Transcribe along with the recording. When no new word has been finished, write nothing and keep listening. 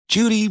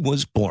Judy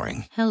was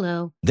boring.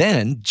 Hello.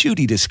 Then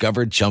Judy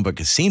discovered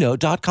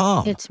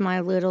ChumbaCasino.com. It's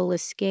my little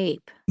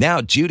escape. Now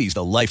Judy's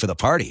the life of the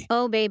party.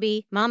 Oh,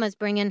 baby, mama's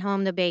bringing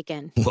home the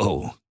bacon.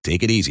 Whoa,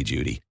 take it easy,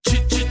 Judy.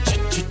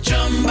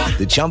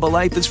 The Chumba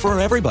life is for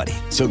everybody.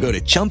 So go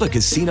to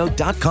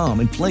ChumbaCasino.com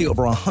and play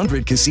over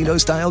 100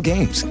 casino-style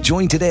games.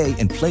 Join today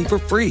and play for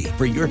free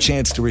for your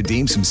chance to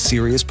redeem some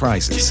serious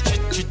prizes.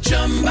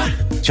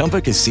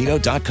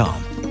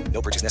 ChumbaCasino.com.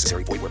 No purchase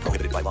necessary. Void where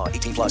prohibited by law.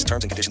 18 plus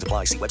terms and conditions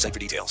apply. See website for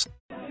details.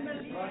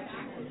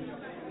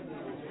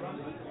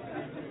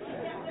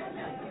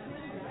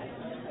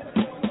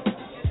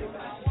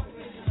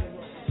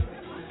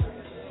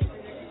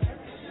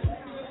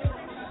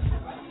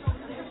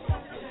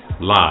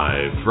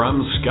 Live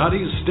from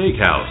Scotty's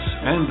Steakhouse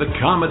and the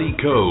Comedy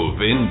Cove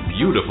in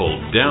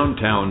beautiful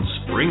downtown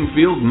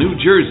Springfield, New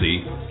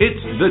Jersey, it's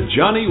the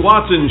Johnny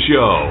Watson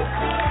Show.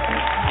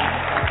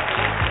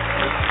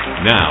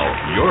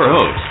 Now, your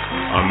host,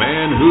 a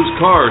man whose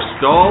car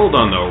stalled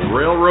on the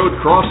railroad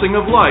crossing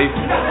of life,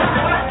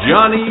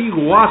 Johnny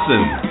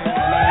Watson.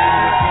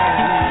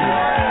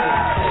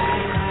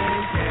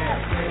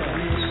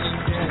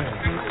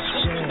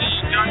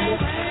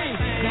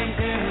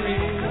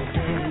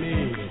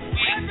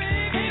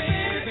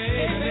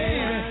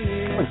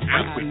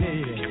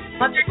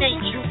 Mother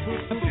Nature.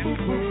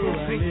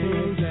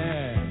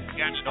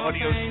 Got an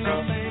audio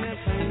show.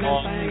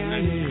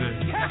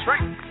 That's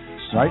right.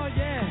 Right.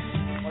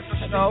 What's the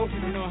show?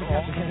 And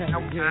welcome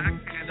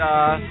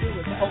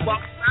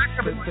back,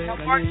 everybody. How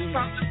are you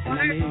from this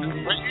morning?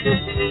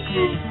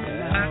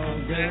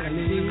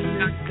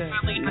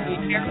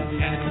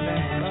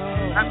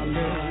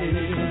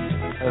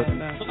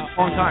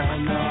 Long time.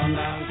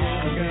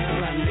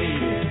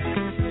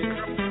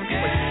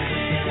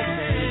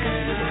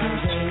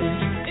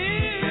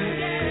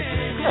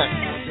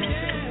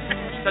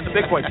 At the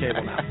big boy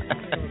table now.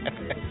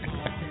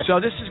 So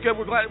this is good.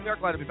 We are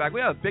glad to be back. We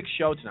have a big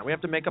show tonight. We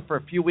have to make up for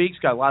a few weeks.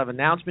 Got a lot of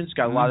announcements.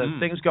 Got a lot of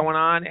things going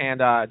on,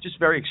 and just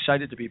very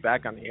excited to be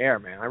back on the air,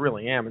 man. I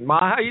really am. And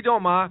Ma, how you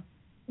doing, Ma?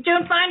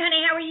 Doing fine,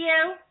 honey. How are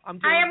you?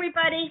 Hi,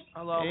 everybody.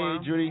 Hello, Ma.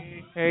 Hey,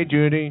 Judy. Hey,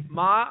 Judy.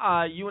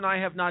 Ma, you and I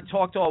have not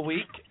talked all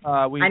week.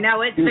 I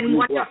know it's been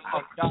wonderful.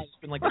 Oh God, it's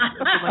been like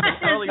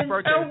an early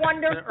birthday. So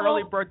wonderful. An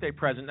early birthday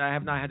present. I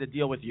have not had to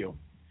deal with you.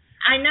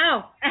 I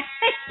know.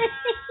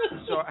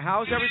 So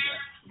how's everything?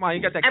 Ma,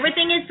 you got that?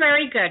 Everything is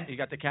very good. You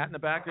got the cat in the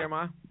back there,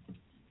 Ma?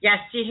 Yes,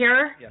 do you hear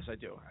her? Yes, I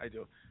do.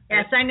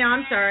 Yes, I know.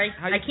 I'm sorry.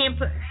 I can't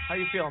put. How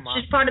you feeling, Ma?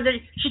 She's part of the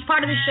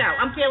show.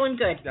 I'm feeling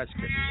good. That's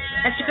good.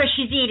 That's because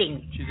she's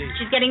eating. She's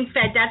getting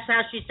fed. That's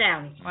how she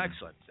sounds.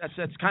 Excellent. That's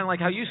kind of like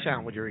how you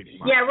sound when you're eating,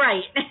 Ma. Yeah,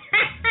 right.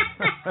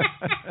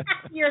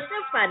 You're so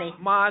funny.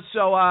 Ma,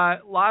 so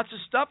lots of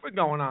stuff are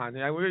going on.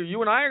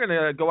 You and I are going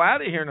to go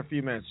out of here in a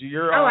few minutes.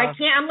 I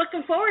can't. I'm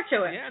looking forward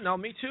to it. Yeah, no,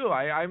 me too.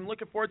 I'm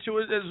looking forward to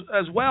it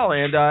as well.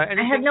 And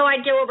I have no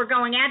idea what we're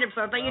going at it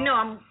for, but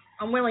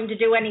I'm willing to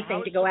do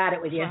anything to go at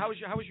it with you. So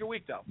how was your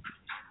week, though?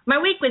 My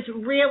week was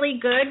really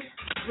good,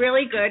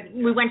 really good.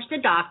 We went to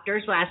the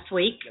doctors last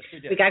week. Yes, we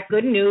did. We got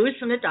good news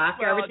from the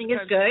doctor. Well, everything is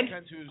good.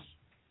 Depends who's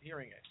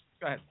hearing it.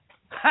 Go ahead.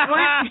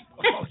 What?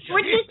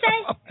 What'd you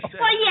say?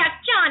 Well, yeah,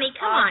 Johnny,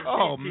 come on.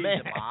 Oh,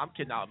 man. I'm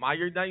kidding. Now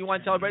you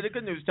want to tell everybody the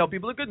good news. Tell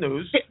people the good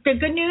news. The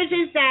good news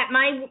is that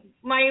my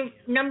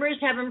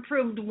numbers have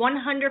improved 100%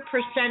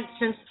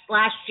 since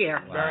last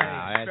year.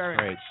 Wow, that's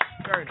great.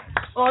 Very nice.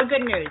 All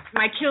good news.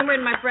 My tumor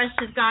in my breast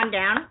has gone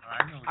down,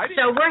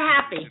 so we're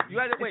happy.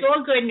 It's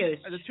all good news.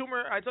 The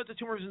tumor, I thought the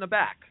tumor was in the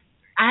back.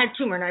 I had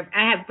tumor, and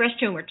I have breast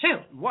tumor, too.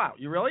 Wow,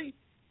 you really?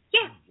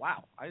 Yeah.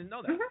 Wow, I didn't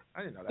know that. Mm-hmm.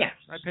 I didn't know that. Yeah.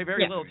 I pay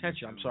very little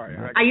attention. I'm sorry.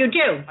 You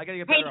do. I gotta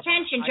get Pay better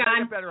attention, up. John. I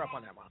gotta get better up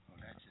on that, Mom.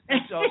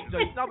 So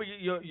no, but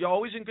you're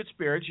always in good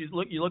spirits. You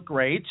look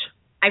great.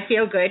 I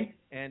feel good.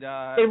 And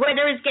the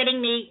weather is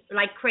getting me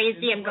like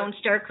crazy. I'm going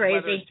stir crazy.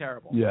 The weather is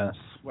terrible. Yes.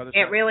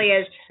 It really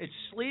is. It's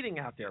sleeting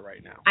out there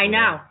right now. I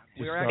know.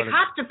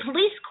 The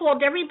police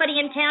called everybody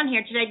in town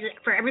here today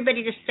for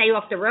everybody to stay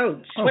off the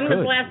roads. When was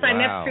the last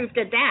time F Troop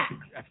did that?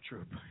 F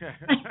Troop.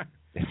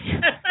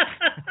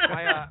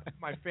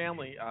 My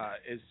family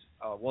is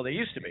well, they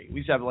used to be. We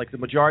used to have like the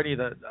majority of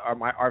our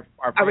family are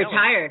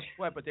retired.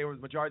 What? But they were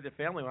the majority of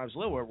the family when I was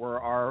little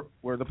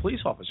were the police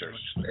officers.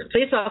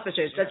 Police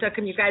officers. That's how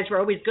come you guys were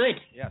always good.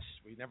 Yes,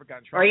 we never got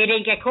in trouble. Or you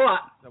didn't get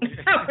caught.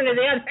 One or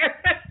the other.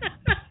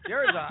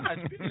 There is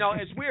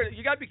it's weird.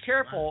 You got to be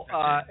careful.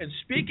 And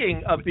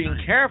speaking of being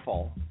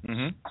careful,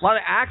 a lot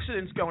of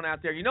accidents going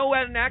out there. You know who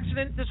had an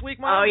accident this week,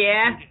 Mom? Oh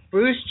yeah,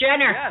 Bruce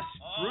Jenner. Yes,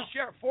 Bruce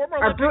Jenner,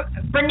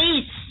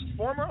 Bernice.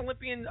 Former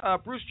Olympian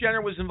Bruce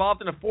Jenner was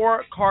involved in a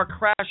 4-car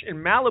crash in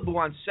Malibu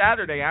on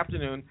Saturday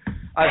afternoon.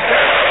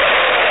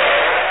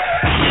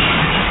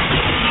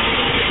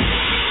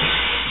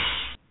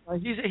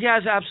 He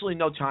has absolutely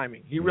no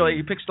timing. He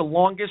picks the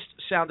longest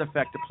sound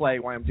effect to play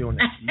while I'm doing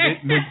this.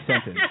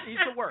 Mid-sentence. He's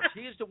the worst.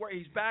 He is the worst.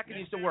 He's back and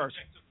he's the worst.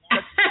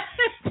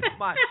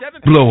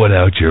 Blow it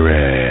out your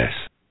ass.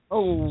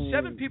 Oh.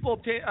 7 people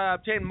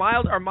obtained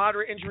mild or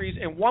moderate injuries,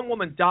 and 1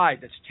 woman died.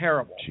 That's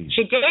terrible. She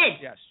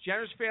did. Yes.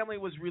 Jenner's family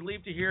was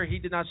relieved to hear he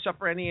did not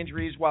suffer any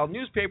injuries, while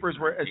newspapers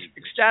were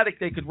ecstatic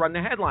they could run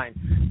the headline,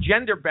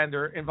 "Gender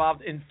Bender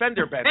involved in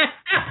Fender Bender."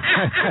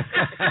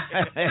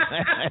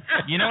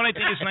 You know what I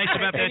think is nice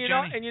about that,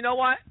 Johnny? And you know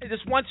what?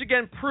 This once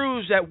again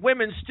proves that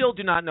women still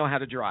do not know how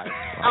to drive.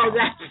 Oh,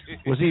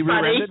 that's Was he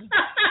rear-ended?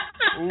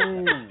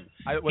 Ooh.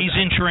 He's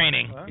in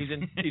training.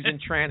 He's in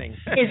training.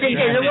 Is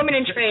a woman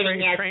in training,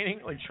 yes.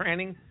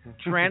 Training.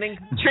 Training.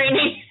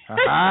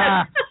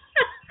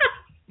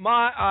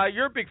 Ma,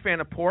 you're a big fan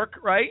of pork,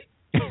 right?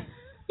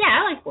 Yeah,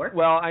 I like pork.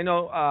 Well, I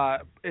know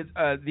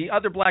the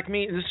other black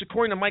meat, and this is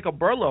according to Michael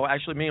Burlow.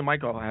 Actually, me and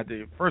Michael had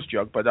the first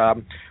joke, but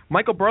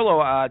Michael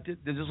Burlow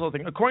did this little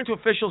thing. According to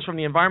officials from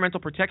the Environmental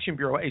Protection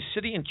Bureau, a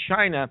city in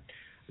China,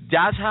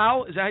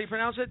 Dazhou, is that how you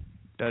pronounce it?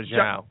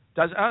 Dazhou.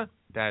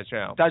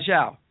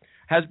 Dazhou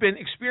has been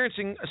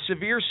experiencing a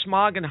severe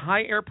smog and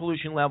high air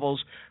pollution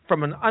levels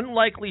from an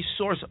unlikely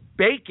source,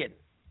 bacon.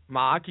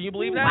 Ma, can you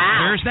believe that?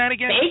 Wow. Where's that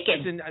again? Bacon.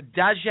 It's in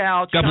Dazhou,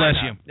 China. God bless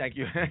you. Thank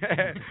you.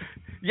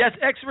 Yes,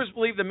 experts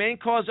believe the main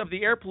cause of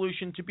the air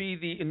pollution to be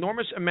the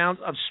enormous amount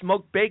of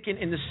smoked bacon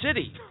in the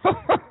city.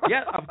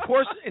 Yeah, of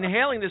course,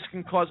 inhaling this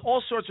can cause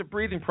all sorts of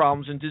breathing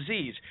problems and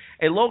disease.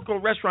 A local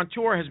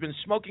restaurateur has been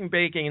smoking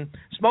bacon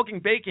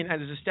at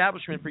his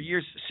establishment for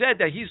years, said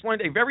that he's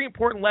learned a very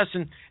important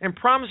lesson and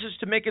promises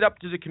to make it up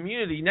to the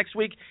community. Next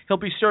week, he'll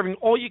be serving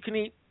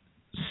all-you-can-eat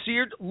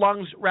seared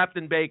lungs wrapped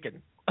in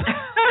bacon.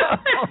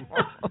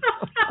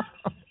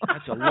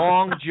 That's a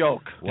long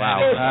joke. Wow.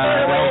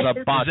 That was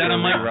a botcher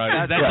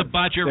rewrite. That's a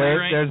botcher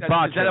rewrite? There's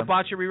Is that a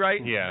botcher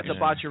rewrite? Yeah. It's a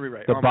botcher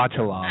rewrite. The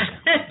botchalog.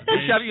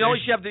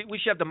 We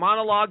should have the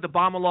monologue, the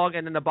bombalog,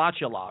 and then the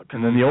botchalog.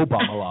 And then the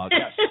Obama-log.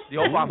 Yes, the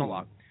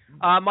Obama-log.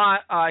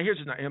 Here's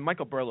another.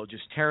 Michael Burlow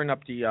just tearing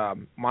up the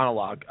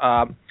monologue.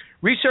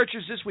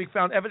 Researchers this week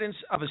found evidence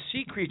of a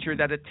sea creature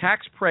that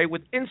attacks prey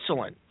with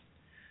insulin.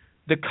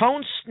 The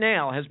cone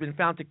snail has been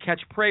found to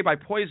catch prey by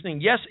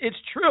poisoning. Yes, it's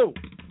true.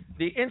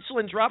 The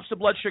insulin drops the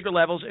blood sugar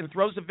levels and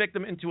throws the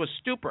victim into a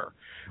stupor.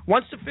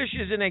 Once the fish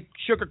is in a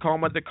sugar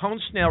coma, the cone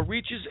snail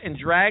reaches and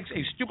drags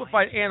a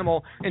stupefied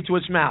animal into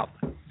its mouth.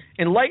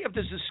 In light of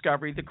this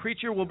discovery, the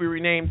creature will be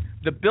renamed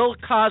the Bill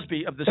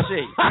Cosby of the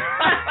sea.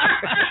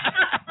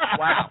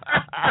 Wow.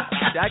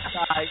 That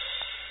guy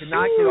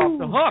cannot get off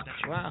the hook.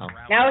 Wow.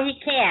 No, he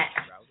can't.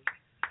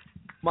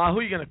 Ma, who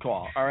are you going to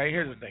call? All right,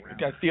 here's the thing. We've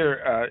got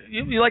theater.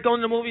 You like going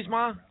to the movies,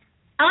 Ma?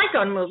 I like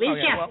going to movies,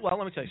 Okay, yeah. Well,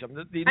 let me tell you something.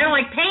 I don't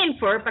like paying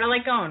for it, but I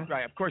like going.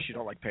 Right, of course you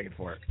don't like paying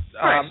for it.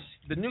 Of course.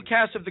 The new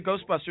cast of the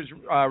Ghostbusters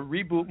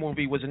reboot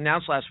movie was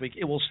announced last week.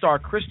 It will star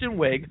Kristen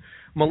Wiig,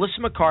 Melissa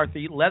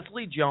McCarthy,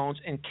 Leslie Jones,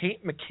 and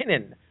Kate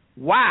McKinnon.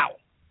 Wow.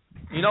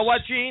 You know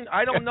what, Gene?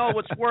 I don't know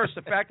what's worse,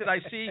 the fact that I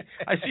see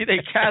they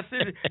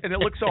casted and it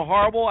looks so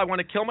horrible, I want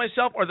to kill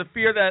myself, or the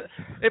fear that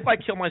if I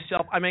kill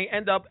myself, I may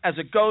end up as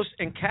a ghost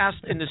and cast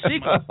in the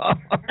sequel.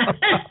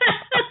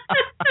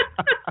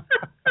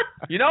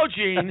 You know,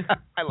 Gene.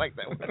 I like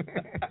that one.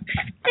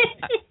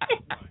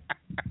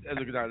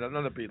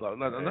 Another beat low.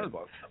 Another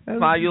one.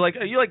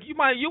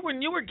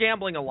 When you were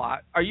gambling a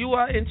lot, are you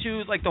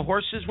into like the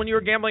horses when you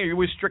were gambling, or you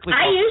were strictly?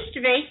 I used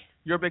to be.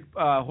 You're a big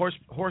horse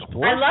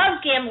player. I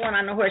love gambling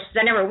on the horses.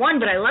 I never won,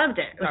 but I loved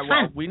it. It was fun.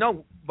 Well, we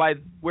know by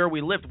where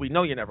we lived, we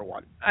know you never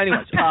won.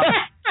 Anyways.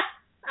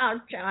 Oh,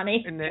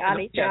 Johnny.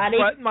 Johnny.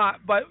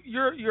 But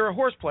you're a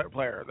horse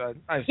player.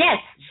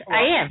 Yes,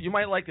 I am. You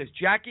might like this.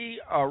 Jockey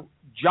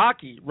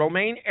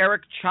Romain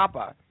Eric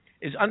Chapa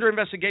is under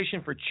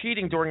investigation for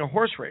cheating during a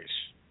horse race.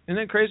 Isn't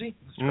that crazy?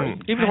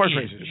 Even horse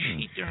races.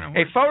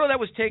 A photo that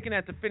was taken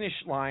at the finish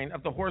line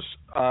of the horse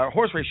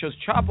race shows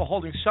Chapa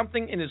holding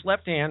something in his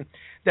left hand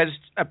that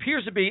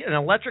appears to be an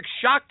electric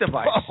shock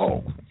device,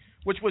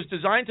 which was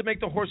designed to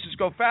make the horses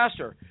go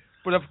faster.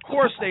 But of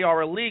course they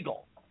are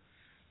illegal.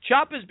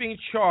 Chapa is being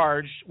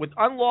charged with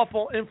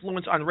unlawful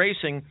influence on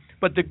racing,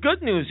 but the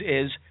good news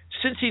is,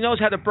 since he knows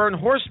how to burn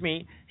horse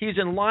meat, he's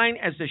in line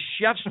as the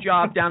chef's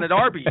job down at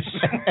Arby's.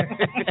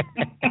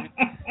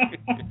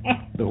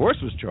 The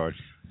horse was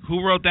charged.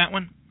 Who wrote that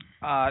one?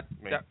 That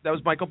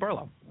was Michael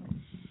Burlow.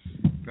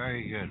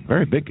 Very good.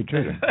 Very big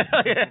contributor.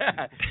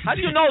 Yeah. How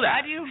do you know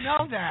that? How do you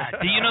know that?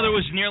 Do you know there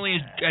was nearly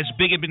as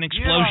big of an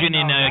explosion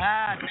in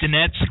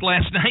Donetsk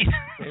last night?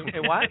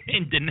 In what?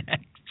 In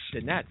Donetsk.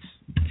 Donetsk.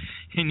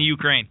 In the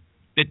Ukraine.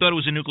 They thought it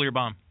was a nuclear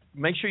bomb.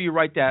 Make sure you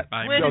write that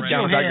joke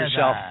down about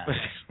yourself.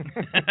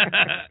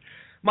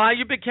 Ma,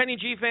 you a big Kenny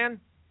G fan?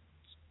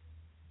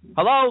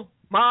 Hello,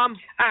 Mom?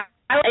 Back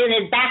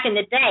in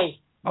the day.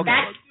 Okay.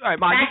 All right,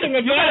 Mom. Back in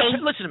the day.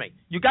 Listen to me.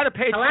 You got to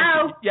pay attention.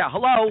 Hello? Yeah,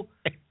 hello.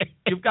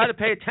 You've got to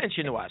pay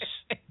attention to us.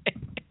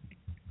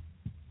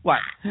 What?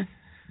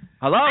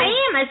 Hello? I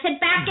am. I said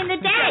back in the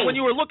day. Yeah, when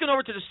you were looking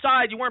over to the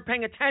side, you weren't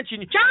paying attention.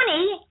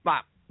 Johnny.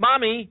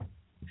 Mommy.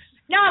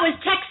 No, I was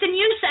texting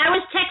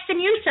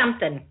you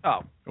something.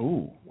 Oh.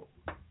 Ooh.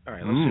 All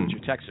right, let's see what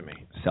you're texting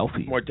me.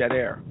 Selfie. More dead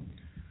air.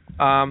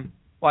 Well,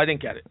 I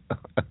didn't get it.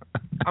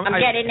 I'm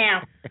getting it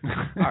now.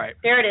 All right.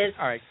 There it is.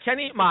 All right.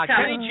 Kenny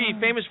G,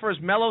 famous for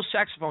his mellow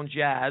saxophone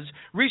jazz,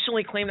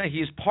 recently claimed that he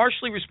is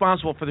partially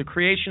responsible for the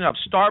creation of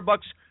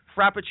Starbucks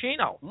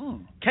Frappuccino.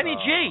 Kenny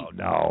G.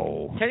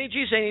 No. Kenny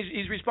G saying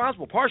he's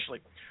responsible partially.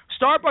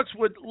 Starbucks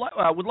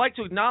would like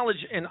to acknowledge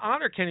and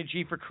honor Kenny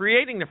G for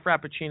creating the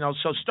Frappuccino.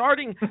 So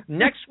starting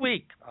next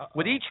week,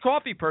 with each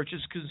coffee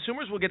purchase,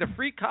 consumers will get a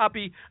free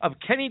copy of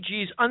Kenny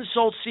G's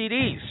unsold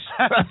CDs.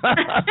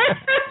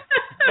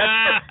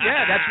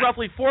 That's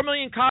roughly 4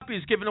 million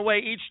copies given away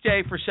each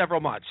day for several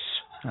months.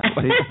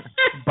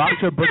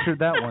 Botcha butchered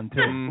that one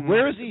too.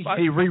 Where is he?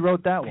 He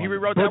rewrote that one. He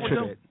rewrote that one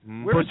too.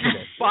 Butchered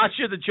it.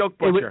 Botcha the joke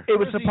butcher. It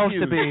was supposed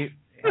to be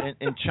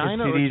in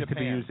China or CDs Japan? To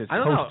be used as I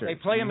don't know. They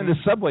play them in the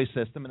subway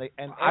system, and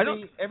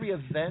every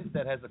event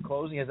that has a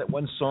closing has that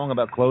one song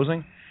about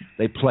closing.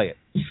 They play it.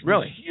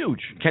 Really? It's huge.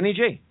 Kenny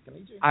G.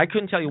 I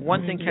couldn't tell you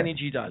one thing Kenny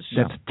G does.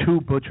 That's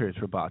 2 butchers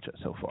for Botcha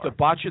so far. The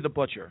Botcha the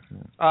Butcher. He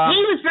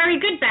was very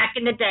good back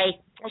in the day.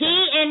 Okay.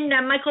 He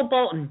and Michael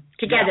Bolton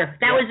together.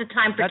 That was the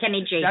time for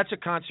Kenny G. That's a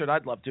concert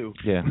I'd love to.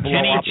 Yeah.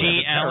 Kenny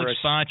G, Alex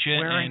Botcha,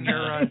 and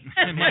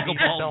Michael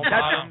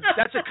Bolton.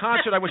 That's a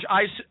concert I wish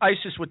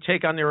ISIS would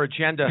take on their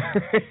agenda.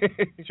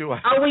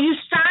 Will you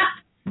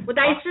stop with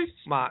ISIS?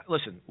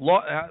 Listen,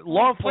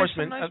 law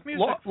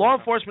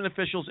enforcement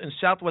officials in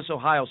Southwest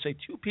Ohio say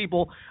 2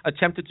 people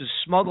attempted to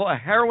smuggle a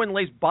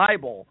heroin-laced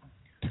Bible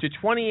to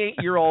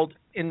 28-year-old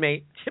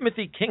inmate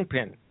Timothy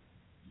Kingpin.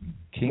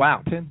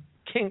 Wow. Kingpin.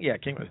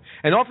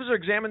 An officer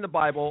examined the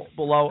Bible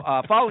below.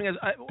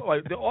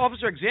 The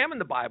officer examined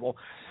the Bible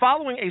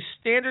following a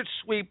standard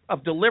sweep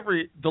of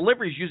deliveries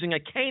using a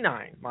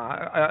canine,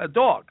 a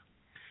dog.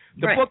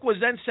 The book was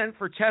then sent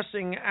for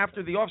testing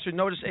after the officer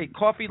noticed a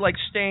coffee-like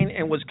stain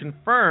and was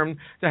confirmed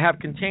to have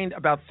contained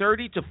about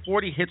 30 to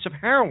 40 hits of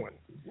heroin.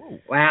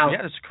 Wow.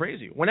 Yeah, that's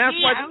crazy. When asked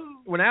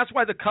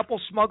why the couple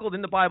smuggled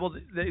in the Bible,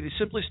 they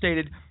simply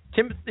stated,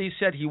 Timothy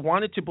said he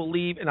wanted to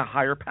believe in a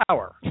higher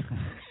power.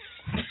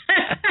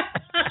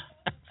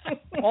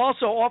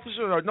 Also, officers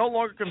are no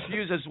longer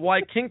confused as to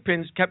why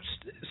Kingpin kept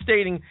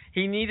stating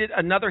he needed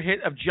another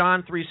hit of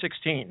John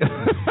 3:16.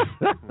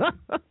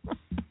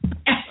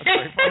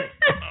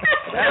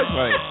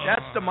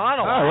 That's the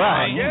monologue. All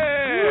right.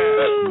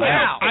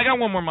 Yeah. I got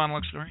one more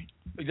monologue story.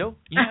 You do?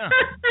 Yeah.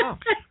 Oh.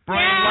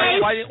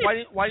 Brian,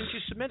 why didn't you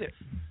submit it?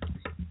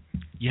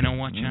 You know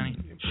what, Johnny?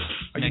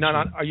 Are you not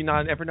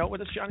on Evernote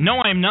with us, Johnny? No,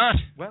 I'm not.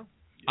 Well,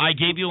 I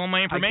gave you all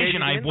my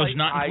information. I was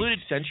not included.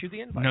 I sent you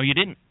the invite. No, you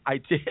didn't. I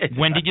did.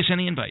 When did you send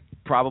the invite?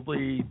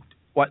 Probably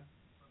what?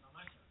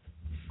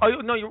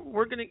 Oh no,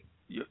 we're gonna.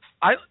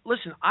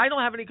 Listen. I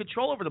don't have any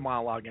control over the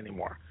monologue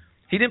anymore.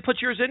 He didn't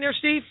put yours in there,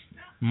 Steve.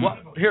 Well,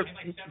 here.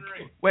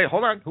 Wait,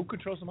 hold on. Who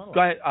controls the monologue?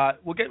 Go ahead.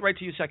 We'll get right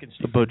to you second,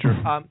 Steve. The butcher.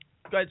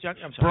 Go ahead,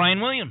 Johnny. I'm sorry.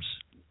 Brian Williams.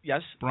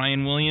 Yes.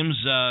 Brian Williams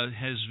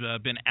has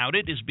been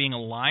outed as being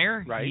a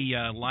liar. Right. He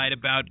lied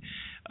about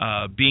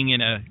being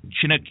in a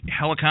Chinook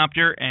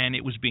helicopter and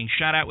it was being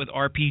shot at with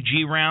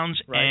RPG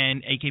rounds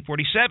and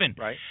AK-47.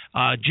 Right.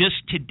 Just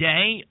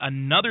today,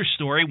 another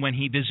story when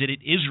he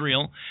visited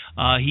Israel,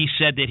 he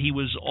said that he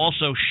was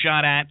also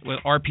shot at with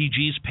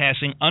RPGs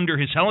passing under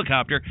his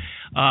helicopter.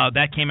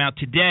 That came out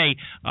today.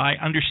 I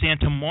understand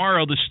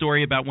tomorrow the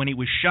story about when he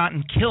was shot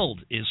and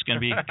killed is going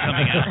to be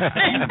coming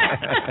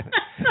out.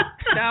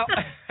 Now,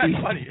 he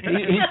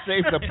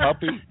saved the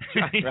puppy,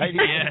 right?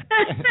 Yeah.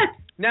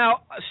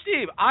 Now,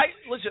 Steve,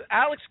 listen.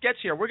 Alex gets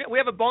here. We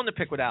have a bone to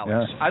pick with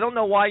Alex. Yes. I don't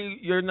know why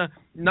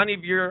none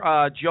of your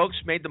jokes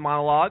made the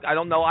monologue. I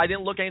don't know. I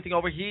didn't look anything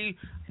over.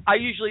 I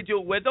usually do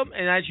it with him,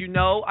 and as you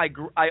know,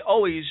 I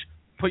always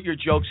put your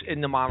jokes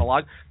in the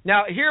monologue.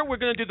 Now, here we're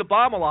going to do the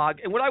monologue,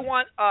 and what I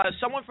want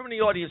someone from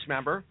the audience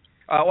member,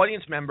 I want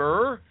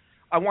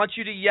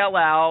you to yell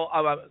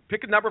out.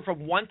 Pick a number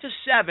from 1 to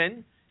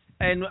 7.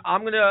 And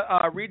I'm going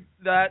to read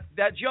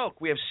that joke.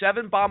 We have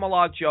 7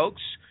 monologue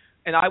jokes,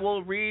 and I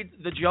will read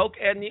the joke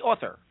and the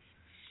author.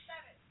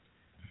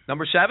 7.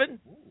 Number 7?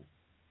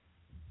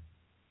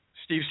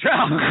 Steve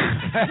Stroud. Way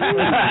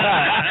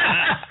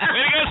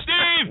to go,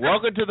 Steve!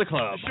 Welcome to the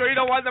club. Sure you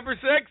don't want number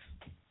 6?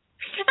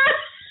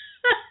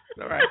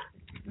 All right.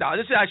 No,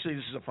 this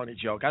is a funny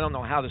joke. I don't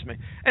know how this made.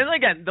 And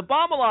again, the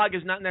monologue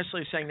is not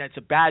necessarily saying that it's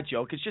a bad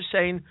joke. It's just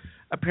saying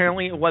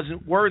apparently it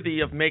wasn't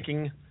worthy of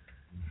making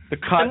the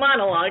cut. The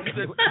monologue.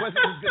 It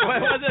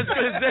wasn't as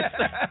good as this.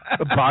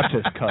 The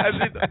Botcha's cut.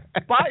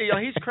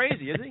 He's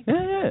crazy, isn't he?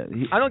 Yeah.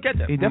 I don't get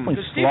that. He definitely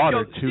Steve's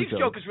slaughtered 2 Steve's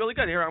joke is really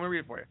good. Here, I'm going to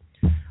read it for you.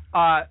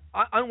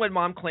 Unwed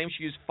mom claims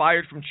she was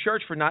fired from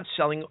church for not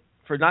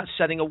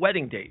setting a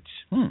wedding date.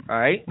 All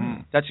right?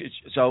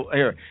 So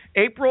here.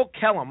 April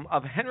Kellum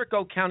of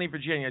Henrico County,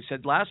 Virginia,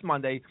 said last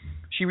Monday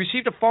she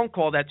received a phone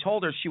call that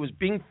told her she was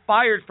being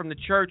fired from the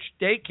church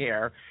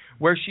daycare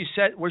where she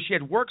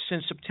had worked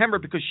since September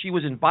because she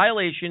was in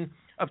violation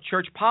of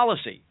church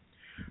policy.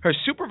 Her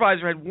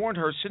supervisor had warned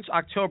her since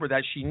October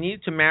that she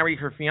needed to marry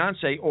her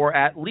fiancé or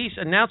at least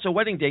announce a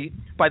wedding date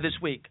by this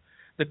week.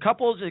 The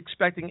couple is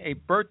expecting a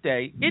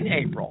birthday in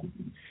April.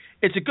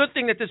 It's a good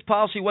thing that this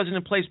policy wasn't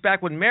in place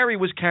back when Mary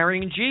was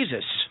carrying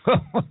Jesus.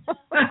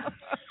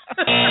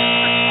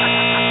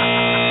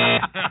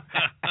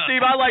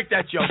 Steve, I like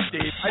that joke,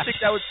 Steve. I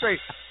think that was great.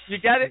 You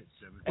get it?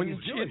 When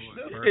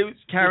it was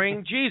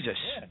carrying Jesus.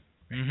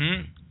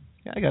 Mm-hmm.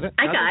 Yeah, I got it.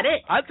 I got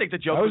it. I think the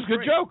joke That was a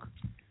good great. joke.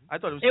 I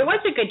thought it was. It was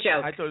a good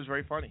joke. I thought it was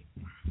very funny.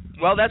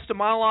 Well, that's the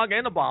monologue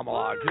and the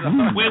bomb-a-log.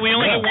 Wait, we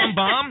only get one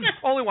bomb?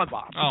 Only one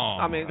bomb. Oh.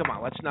 I mean, come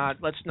on. Let's not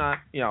let's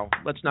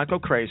not go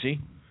crazy.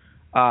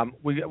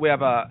 We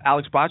have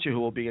Alex Boccia who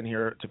will be in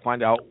here to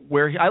find out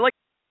where I like.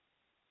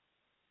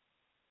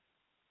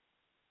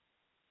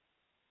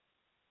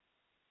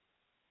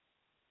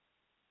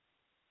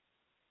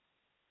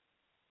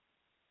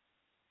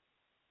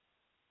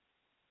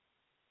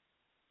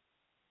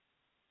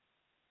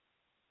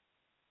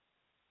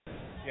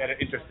 She had an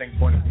interesting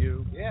point of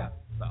view. Yeah.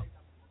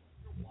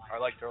 I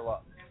liked her a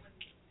lot.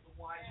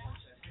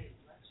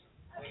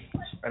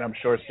 And I'm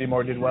sure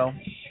Seymour did well.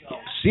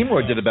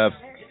 Seymour did about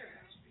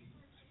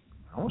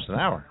almost an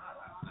hour.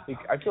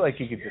 I feel like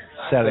he could just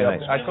Saturday stay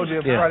up. night. I told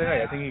you Yeah. Friday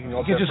night. I think he can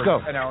go He could there just for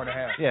go. an hour and a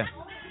half. Yeah.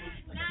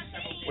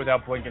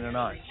 Without blinking an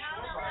eye.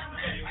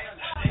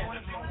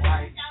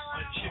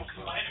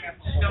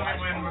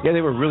 Yeah,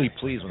 they were really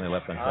pleased when they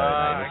left on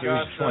Saturday night. It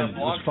was fun. It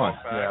was fun.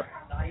 Yeah.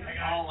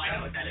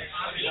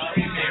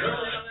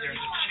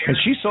 And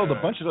she sold a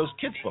bunch of those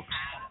kids' books.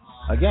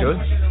 Again. Good.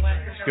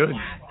 Good.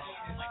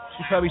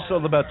 She probably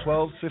sold about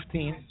 12,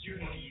 15.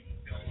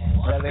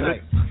 Saturday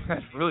night.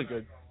 That's really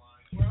good.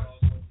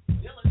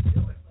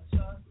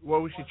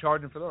 What was she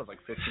charging for those? Like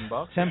 $15?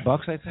 $10,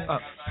 I think.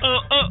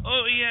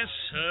 Oh, yes,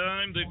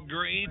 I'm the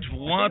great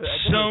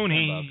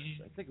Watsoni.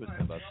 I think it was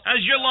 $10.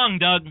 How's your lung,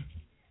 Doug?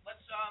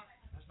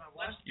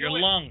 Your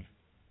lung.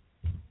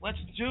 Let's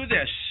do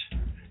this.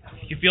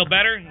 You feel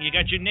better? You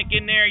got your nick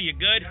in there? You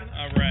good?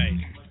 All right.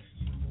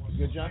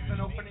 Good, John? Been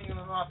opening them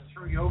up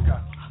through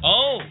yoga.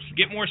 Oh,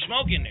 get more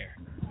smoke in there.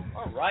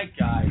 All right,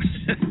 guys.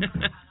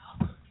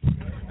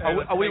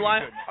 Are we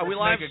live? Are we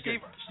live, Steve?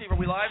 Steve, are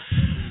we live?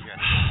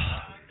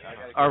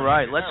 All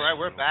right, let's. All right,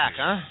 we're back,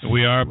 huh?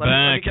 We are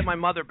Let me get my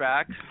mother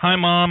back. Hi,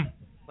 Mom.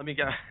 Let me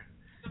get.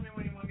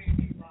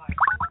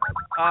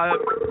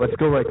 Let's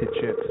go right to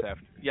Chips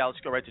after. Yeah, let's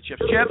go right to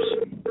Chips. Chips.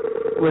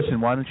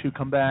 Listen, why don't you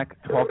come back,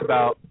 talk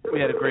about,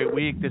 we had a great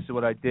week, this is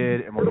what I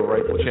did, and we'll go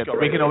right to Chips. go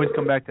right We to can always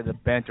come back to the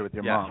banter with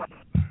your mom.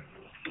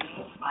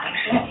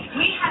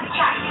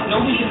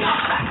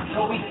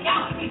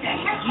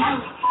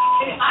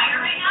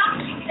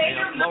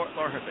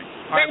 Lower her thing.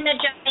 All right. Bring the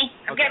Johnny.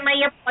 I'm getting my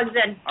earplugs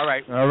in. All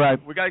right. All right.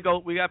 We gotta go.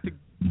 We have to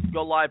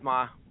go live,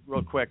 Ma,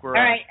 real quick. We're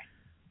All right.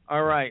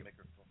 All right.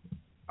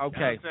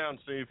 Okay. Down,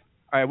 Steve.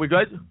 All right. We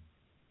good?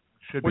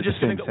 Should We're be the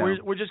just gonna same go,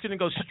 sound. we're just gonna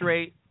go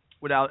straight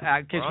without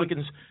in case we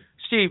can.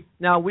 Steve,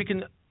 now we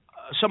can.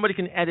 Somebody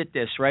can edit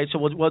this, right? So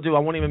we'll do. I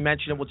won't even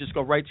mention it. We'll just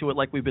go right to it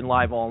like we've been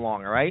live all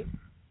along. All right.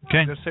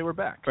 Okay. Just say we're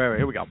back. All right.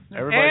 Here we go.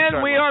 Everybody And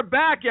start we live. are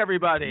back,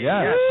 everybody.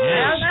 Yes.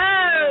 Hello.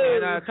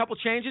 And a couple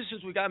changes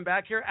since we gotten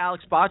back here.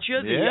 Alex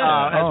Boccia,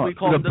 Yeah. as we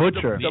call the him,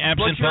 butcher. The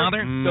absent butcher,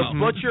 father? the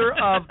butcher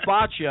of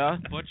Boccia,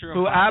 Butcher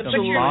who of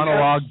absolutely The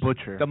monologue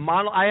butcher.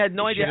 I had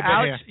no idea. should've been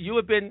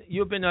Alex, you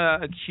have been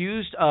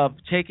accused of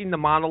taking the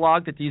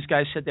monologue that these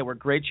guys said they were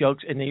great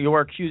jokes, and you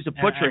were accused of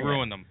butchering. I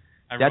ruined them.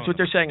 That's what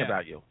they're saying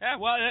about you. Yeah,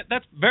 well,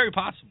 that's very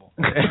possible.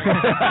 I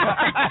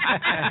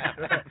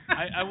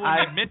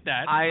wouldn't admit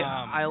that.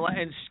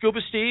 And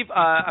Scuba Steve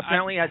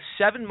apparently had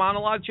 7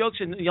 monologue jokes,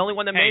 and the only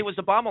one that made was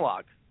the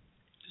bombalog.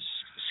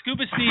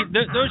 Scuba Steve,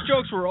 those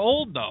jokes were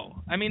old though.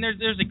 I mean,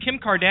 there's a Kim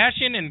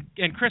Kardashian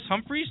and Chris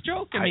Humphries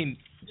joke. I mean,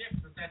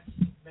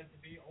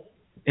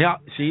 yeah.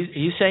 See,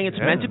 he's saying it's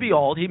meant to be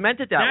old. He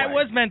meant it that way. That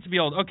was meant to be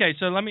old. Okay,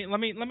 so let me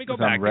go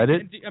back. on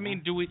Reddit? I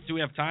mean, do we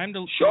have time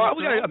to? Sure, to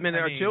we go got a through minute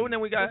them? or two, and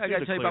then I got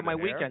to tell you about my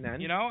weekend. Then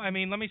You know, I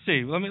mean, let me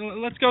see.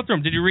 Let's go through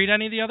them. Did you read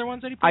any of the other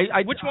ones that he put?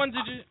 Which ones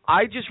did you?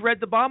 I just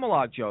read the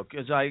bombalog joke.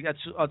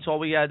 That's all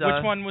we had.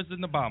 Which one was in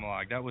the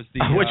bombalog? That was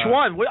the. Which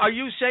one? Are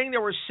you saying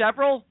there were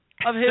several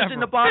of his in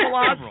the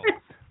bombalog?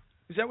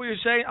 Is that what you're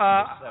saying?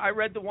 I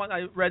read the one.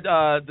 I read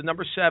the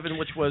number 7,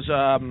 which was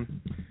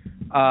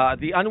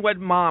the unwed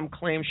mom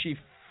claims she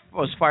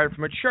was fired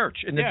from a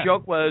church, and the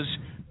joke was,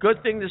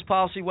 "Good thing this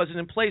policy wasn't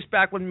in place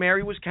back when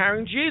Mary was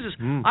carrying Jesus."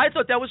 I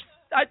thought that was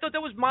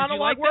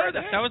monologue worthy.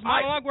 That was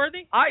monologue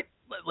worthy.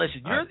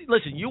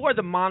 Listen. You are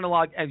the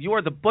monologue, and you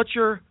are the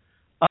butcher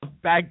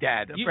of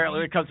Baghdad. Apparently,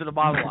 when it comes to the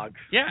monologue.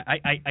 Yeah,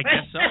 I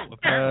guess so.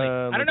 Apparently,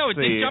 I don't know. It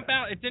didn't jump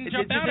out. It didn't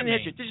jump out at me.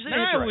 Hit you.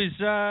 No, it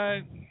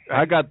was.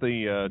 I got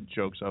the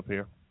jokes up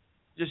here.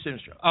 Just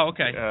intro. Oh,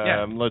 okay.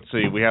 Let's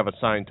see. We have a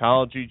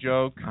Scientology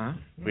joke.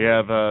 We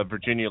have a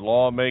Virginia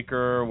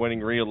lawmaker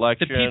winning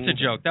re-election. The pizza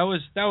joke. That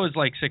was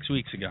like 6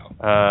 weeks ago.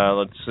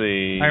 Let's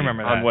see. I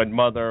remember that. Unwed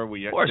mother.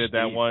 We did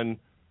that one.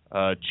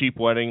 Cheap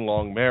wedding,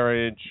 long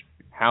marriage.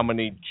 How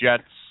many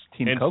jets?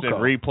 Team Instant Coco.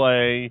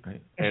 replay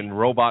and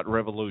robot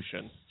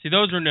revolution. See,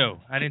 those were new.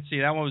 I didn't see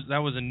that one. That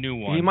was a new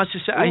one. He must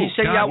have said. He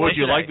said, God, would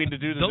you like me to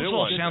do the Those new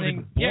all one? sounded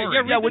boring. Yeah.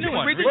 Read the new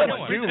one.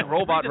 Let's do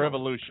robot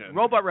revolution.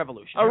 Robot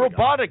revolution. A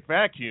robotic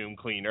vacuum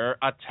cleaner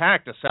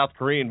attacked a South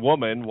Korean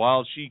woman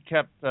while she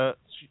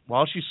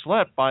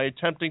slept by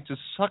attempting to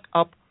suck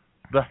up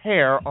the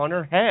hair on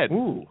her head.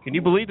 Ooh. Can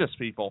you believe this,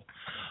 people?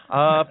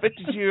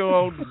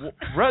 52-year-old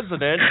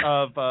resident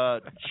of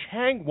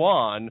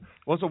Changwon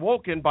was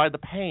awoken by the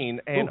pain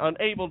and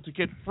unable to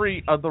get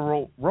free of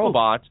the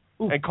robot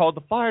and called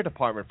the fire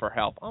department for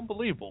help.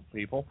 Unbelievable,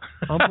 people.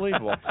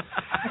 Unbelievable.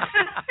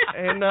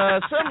 In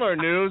similar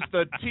news,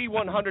 the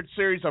T-100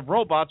 series of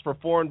robots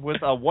performed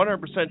with a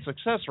 100%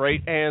 success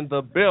rate, and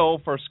the bill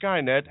for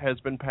Skynet has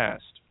been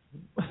passed.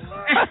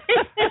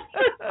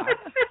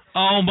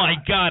 Oh, my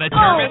God, a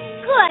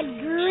Terminator. Oh,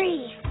 good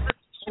grief.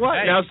 What?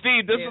 Hey, now,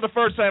 Steve, this is the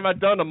first time I've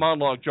done a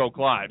monologue joke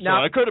live,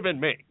 so it could have been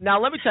me.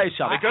 Now, let me tell you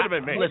something. It could have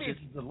been me. Listen,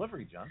 it's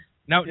delivery, John.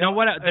 Now,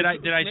 what did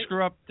I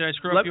screw up? Did I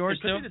screw up yours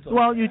too?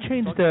 Well, you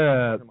changed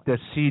the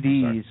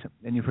CDs,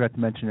 and you forgot to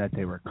mention that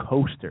they were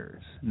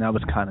coasters, and that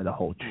was kind of the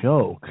whole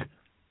joke.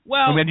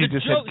 Well, and then you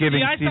just said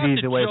giving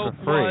CDs away for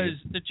free.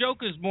 The joke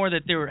is more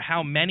that there were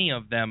how many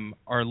of them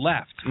are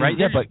left, right?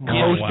 Yeah, but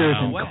coasters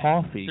and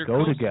coffee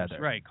go together.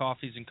 Right,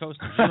 coffees and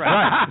coasters. You're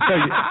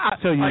right.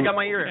 So you I got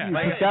my ear. You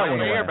took that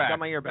one away. Got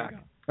my ear back.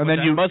 And then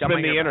you must have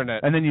been the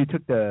internet. And then you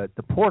took the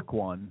pork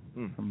one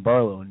from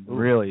Barlow and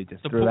really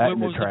just threw that in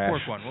the trash.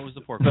 What was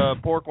the pork one?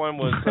 The pork one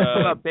was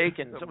about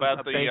bacon.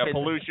 About the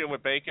pollution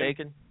with bacon.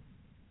 Bacon.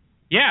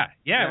 Yeah,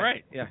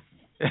 right. Yeah.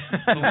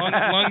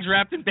 lungs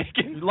wrapped in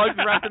bacon. Lungs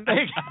wrapped in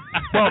bacon.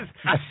 Well,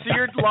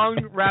 seared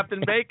lung wrapped in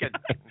bacon.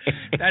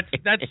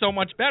 That's so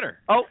much better.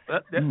 Oh,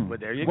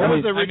 well, there you go. What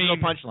was the original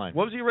punchline?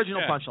 What was the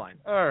original punchline?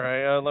 All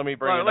right, let me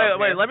bring it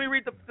up. Wait, let me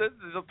read the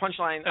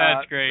punchline.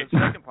 That's great. The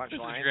second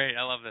punchline. This is great.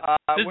 I love this.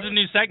 This is a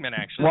new segment,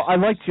 actually. Well, I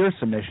liked your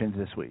submissions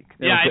this week.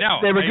 I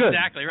know. They were good.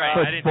 Exactly right.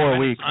 For 4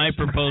 weeks. I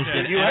proposed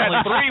that you had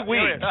 3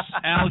 weeks.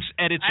 Alex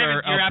edits are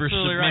up for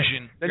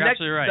submission. You're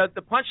absolutely right.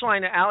 The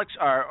punchline to Alex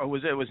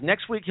was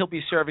next week he'll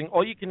be serving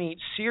all-you-can-eat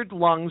seared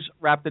lungs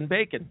wrapped in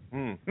bacon.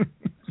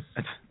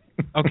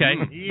 Okay.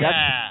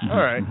 Yeah.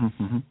 All right.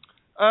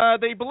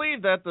 They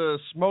believe that the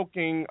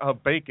smoking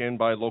of bacon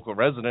by local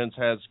residents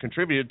has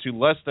contributed to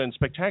less than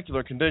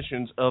spectacular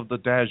conditions of the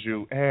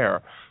Dazhou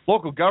air.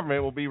 Local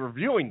government will be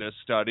reviewing this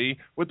study,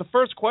 with the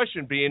first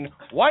question being,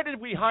 why did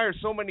we hire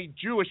so many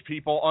Jewish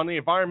people on the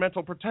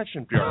Environmental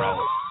Protection Bureau?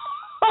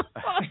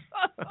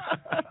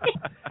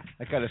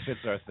 That kind of fits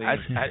our theme.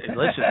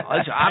 Listen,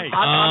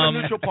 I'm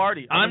a neutral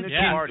party. I'm a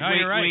neutral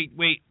party.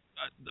 Wait.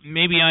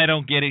 Maybe I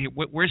don't get it.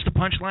 Where's the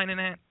punchline in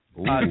that?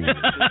 The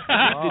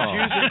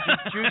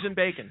Jews and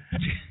bacon.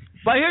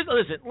 But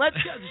listen.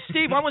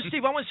 Steve. I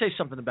want to say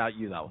something about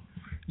you though.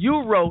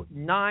 You wrote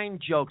 9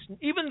 jokes,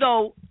 even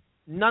though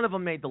none of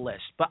them made the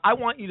list. But I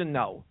want you to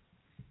know,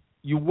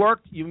 you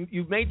worked.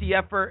 You made the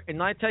effort,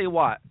 and I tell you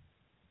what.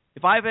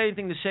 If I have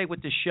anything to say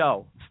with this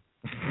show,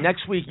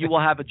 next week you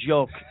will have a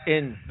joke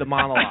in the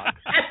monologue.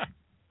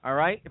 All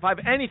right? If I have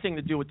anything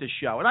to do with this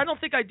show, and I don't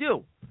think I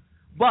do,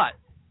 but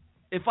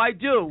if I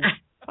do,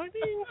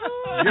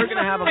 you're going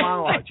to have a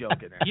monologue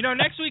joke in there.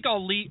 Next week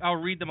I'll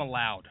read them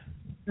aloud.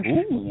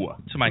 Ooh.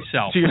 To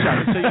myself. To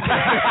yourself.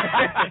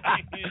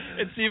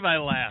 And see if I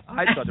laugh.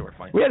 I thought they were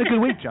funny. We had a good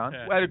week, John.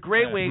 We had a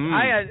great week.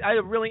 I had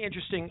a really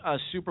interesting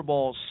Super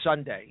Bowl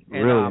Sunday.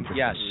 And, really interesting.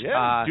 Yes.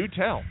 Yeah, do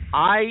tell.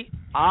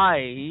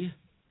 I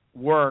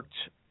worked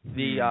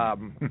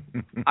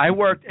I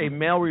worked a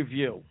mail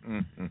review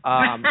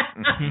on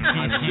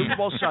Super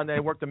Bowl Sunday. I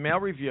worked a mail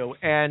review,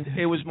 and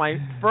it was my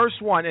first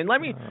one. And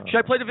should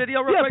I play the video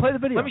real quick? Yeah, play the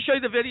video. Let me show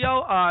you the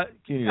video. Alex,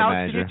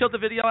 can you tilt the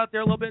video out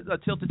there a little bit?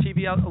 Tilt the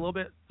TV out a little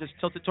bit. Just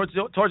tilt it towards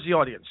the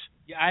audience.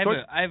 Yeah,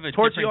 I have a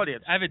towards different, the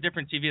audience. I have a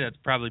different TV that's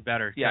probably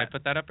better. Can I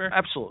put that up there?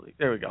 Absolutely.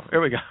 There we go.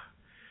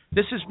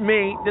 This is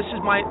me. This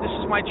is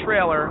my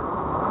trailer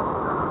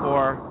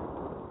for.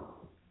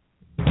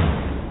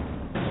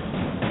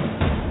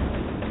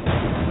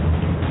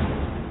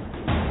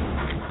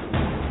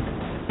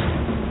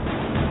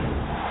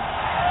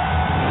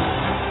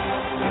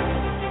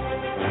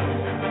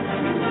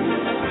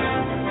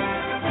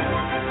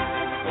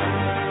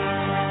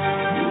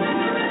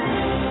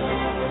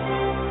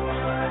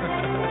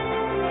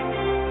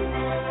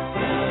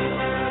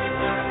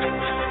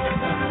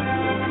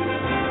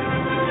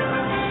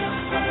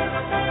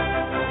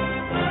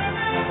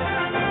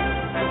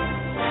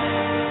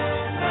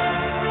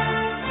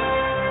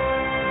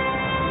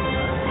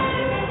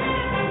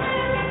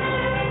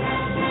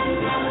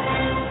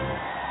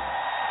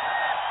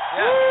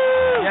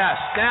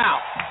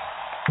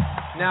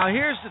 Now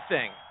here's the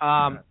thing.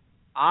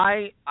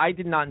 I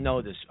did not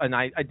know this, and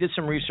I did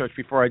some research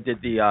before I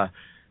did the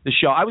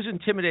show. I was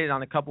intimidated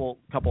on a couple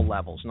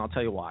levels, and I'll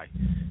tell you why.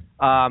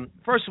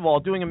 First of all,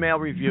 doing a mail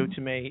review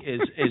to me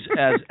is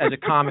as a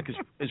comic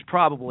is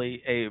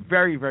probably a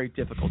very, very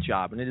difficult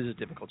job, and it is a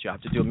difficult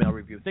job to do a mail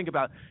review. Think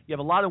about you have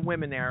a lot of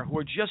women there who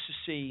are just to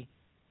see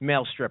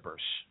male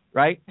strippers,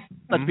 right?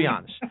 Let's be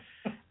honest.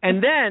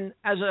 And then,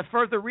 as a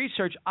further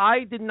research,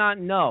 I did not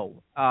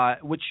know,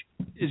 which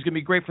is going to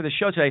be great for the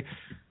show today.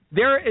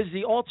 There is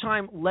the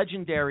all-time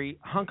legendary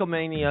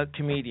Hunkamania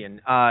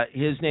comedian.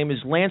 His name is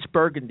Lance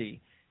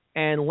Burgundy.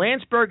 And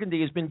Lance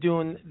Burgundy has been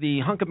doing the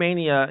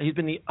Hunkamania. He's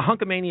been the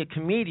Hunkamania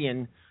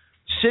comedian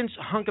since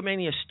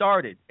Hunkamania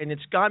started, and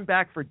it's gone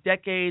back for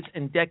decades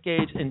and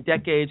decades and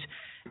decades.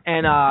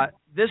 And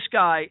this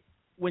guy,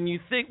 when you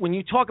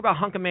talk about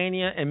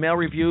Hunkamania and male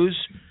reviews,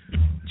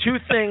 two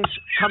things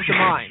come to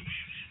mind.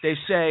 They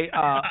say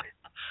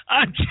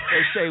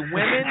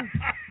women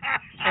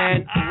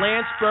and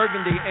Lance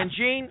Burgundy. And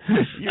Gene,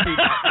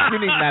 you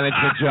need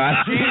management, John.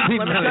 Gene,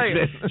 let me tell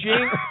you,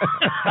 Gene,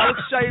 how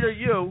excited are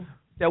you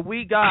that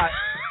we got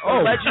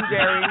a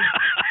legendary,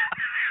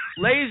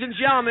 ladies and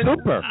gentlemen,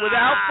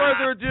 without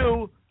further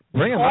ado,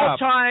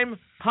 all-time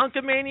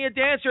Hunkamania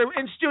dancer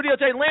in studio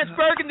today, Lance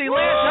Burgundy.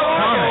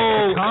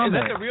 Lance, how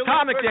are you?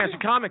 Comic dancer.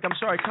 I'm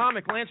sorry,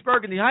 comic. Lance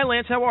Burgundy. Hi,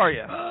 Lance. How are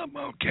you? I'm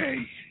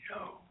okay.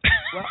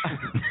 Well,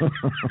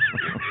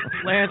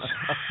 Lance,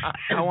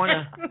 I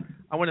want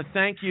to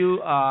thank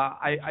you.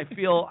 I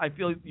feel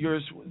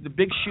yours the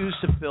big shoes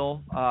to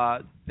fill.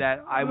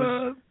 That I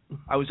was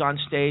on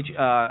stage.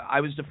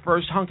 I was the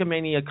first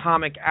Hunkamania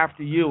comic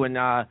after you, and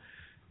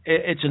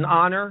it's an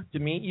honor to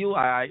meet you.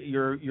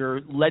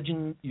 Your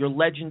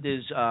legend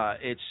is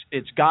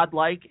it's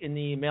godlike in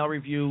the male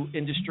review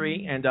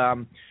industry, and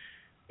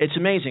it's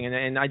amazing.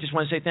 And I just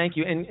want to say thank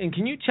you. And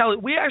can you tell?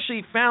 We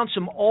actually found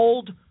some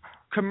old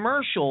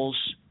commercials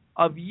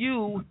of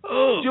you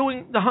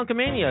doing the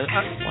Hunkamania.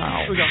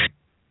 Wow.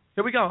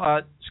 Here we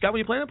go. Scott, will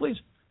you play that,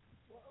 please?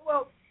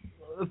 Well,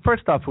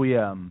 first off, we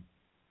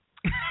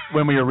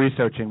when we were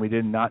researching, we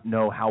did not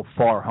know how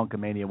far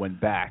Hunkamania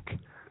went back.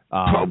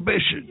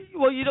 Prohibition.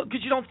 Well, you don't,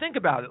 because you don't think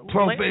about it.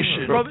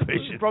 Prohibition.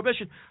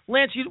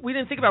 Lance, we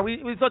didn't think about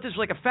it. We thought this was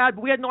like a fad,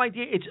 but we had no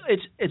idea.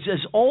 It's as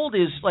old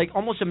as like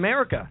almost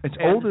America. It's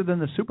older than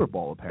the Super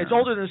Bowl, apparently. It's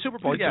older than the Super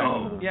Bowl.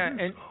 Yeah.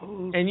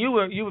 And you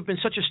have been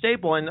such a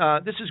staple, and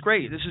this is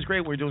great.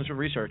 We're doing some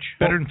research.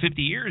 Better than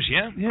 50 years,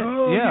 yeah.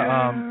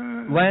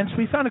 Lance,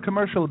 we found a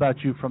commercial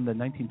about you from the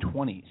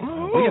 1920s.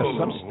 We have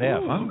some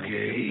staff.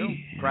 Okay.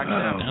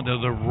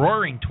 The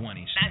Roaring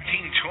 20s.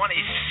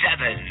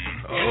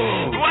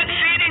 1927. What's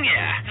eating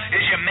ya?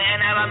 Is your man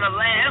out on the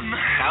lam?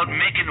 Out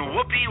making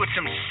whoopee with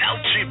some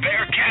sultry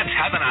bearcats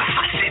having a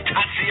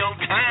hotsy-totsy old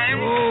time?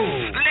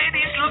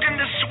 Ladies looking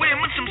to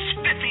swim with some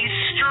spiffy,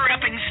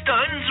 strapping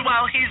studs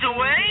while he's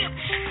away?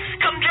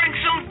 Come drink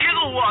some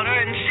giggle water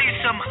and see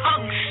some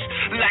hunks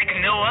like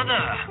no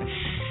other.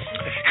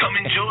 Come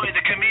enjoy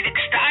the comedic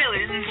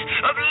stylings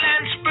of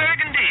Lance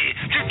Burgundy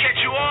to get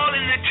you all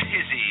in the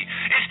tizzy.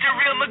 It's the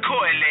real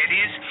McCoy,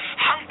 ladies.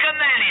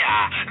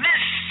 Hunkamania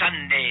this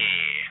Sunday.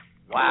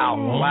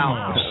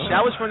 Wow.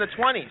 That was from the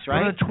 20s,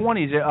 right? From the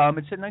 20s.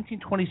 It's in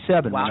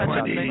 1927. Wow.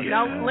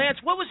 Now, Lance,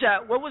 what was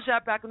that? What was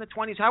that back in the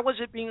 20s? How was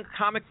it being a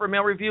comic for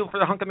Male Review for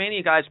the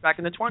Hunkamania guys back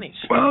in the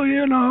 20s? Well,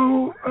 it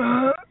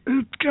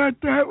got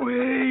that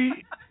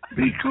way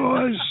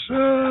because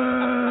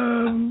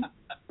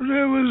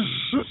there was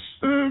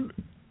a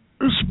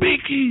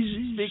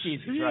speakeasy.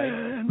 Speakeasies,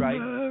 right?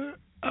 Right.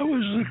 I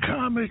was the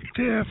comic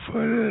there for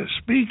the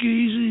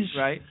speakeasies.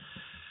 Right.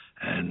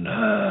 And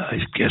I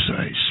guess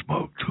I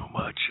smoked too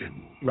much.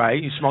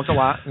 Right, you smoked a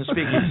lot in the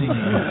speakeasy.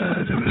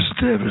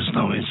 There was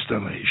no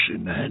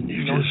installation, and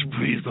you just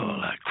breathed all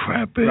that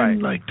crap in.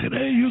 Right. Like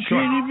today, you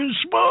can't even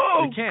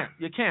smoke.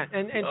 You can't.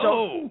 And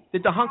so,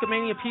 did the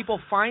Hunkamania people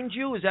find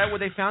you? Is that where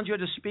they found you, at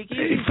a speakeasy?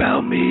 They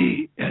found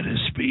me at a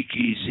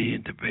speakeasy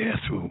in the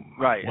bathroom.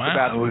 Right.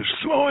 Wow. I was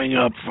throwing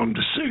up from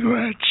the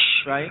cigarettes.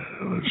 Right.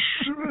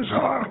 It was a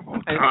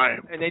horrible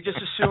time. And they just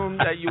assumed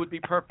that you would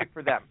be perfect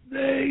for them.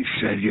 They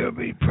said you'll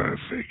be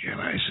perfect, and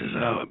I said,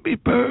 I'll be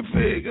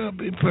perfect.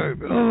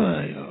 All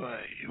right,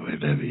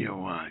 whatever you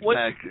want.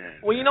 Back then.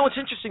 Well, you know what's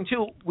interesting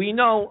too. We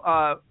know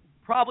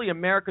probably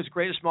America's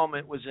greatest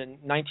moment was in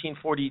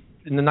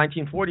the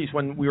 1940s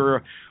when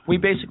we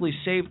basically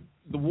saved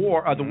the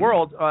world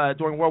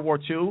during World War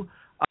II,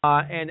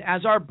 and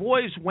as our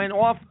boys went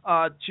off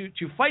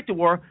to fight the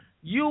war.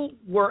 You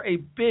were a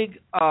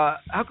big,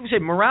 how can we say,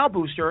 morale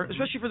booster,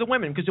 especially for the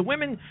women, because the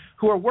women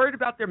who are worried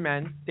about their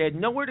men, they had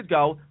nowhere to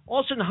go. All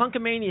of a sudden,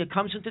 Hunkamania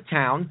comes into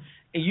town,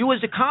 and you,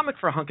 as a comic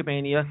for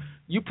Hunkamania,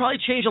 you probably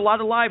changed a lot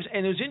of lives.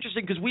 And it was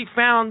interesting because we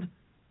found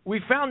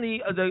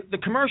the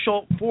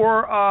commercial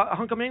for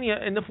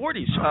Hunkamania in the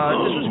 40s. This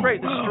was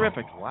great. This is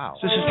terrific. Wow.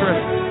 This is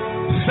terrific.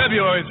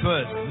 February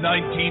 1st,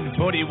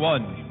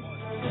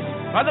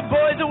 1941. Are the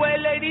boys away,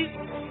 ladies?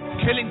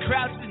 Killing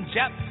Krauts and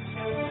Japs?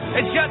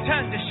 It's your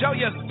turn to show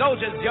your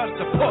soldiers your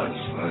support.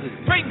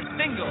 Bring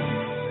singles.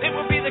 It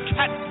will be the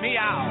cat's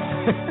meow.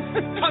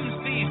 Come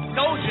see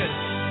soldiers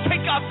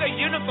kick off their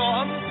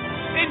uniforms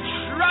in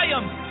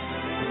triumph.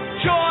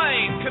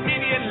 Join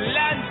comedian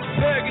Lance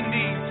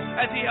Burgundy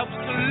as he helps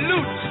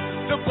salute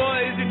the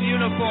boys in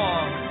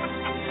uniform.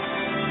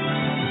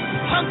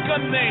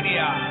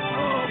 Hunkamania.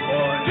 Oh,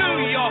 boy.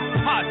 Do your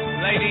part,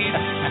 ladies.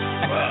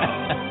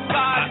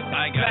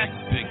 God bless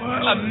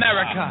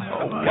America.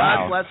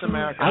 God bless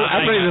America.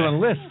 I'm ready to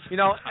enlist.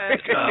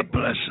 God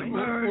bless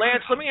America.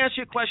 Lance, let me ask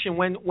you a question.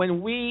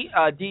 When we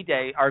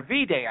D-Day, our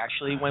V-Day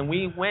actually, when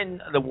we win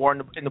the war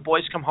and the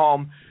boys come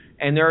home,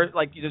 and there's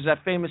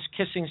that famous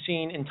kissing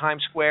scene in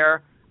Times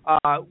Square.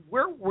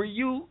 where were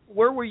you?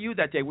 Where were you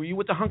that day? Were you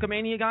with the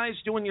Hunkamania guys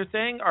doing your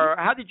thing, or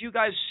how did you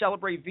guys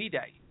celebrate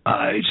V-Day?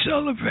 I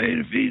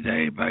celebrated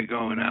V-Day by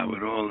going out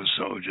with all the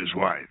soldiers'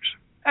 wives.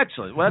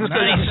 Excellent. Well, that's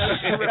nice.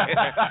 Terrific.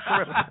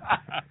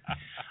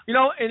 You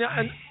know,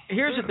 and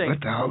here's the thing. What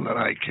the hell did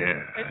I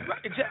care?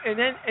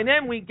 And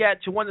then we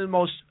get to one of the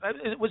most.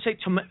 Is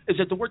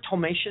it the word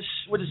tumultuous?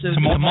 What is it?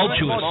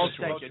 Tumultuous.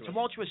 Thank you.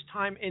 Tumultuous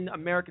time in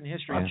American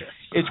history.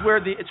 It's where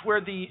the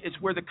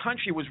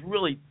country was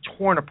really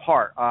torn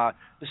apart.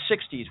 The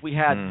 '60s.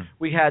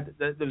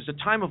 There was a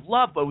time of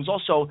love, but it was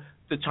also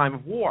the time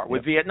of war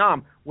with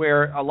Vietnam,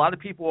 where a lot of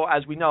people,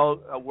 as we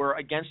know, were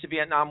against the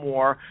Vietnam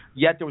War.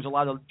 Yet there was a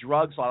lot of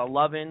drugs, a lot of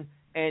loving.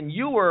 And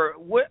you were.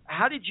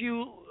 How did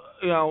you?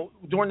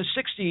 During the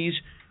 '60s,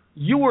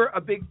 you were a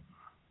big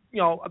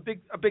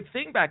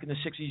thing back in the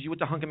 '60s. You with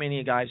the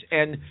Hunkamania guys,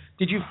 and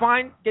did you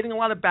find getting a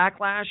lot of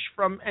backlash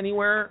from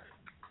anywhere?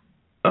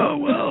 Oh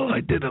well,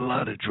 I did a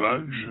lot of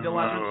drugs and a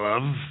lot of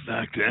love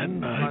back then.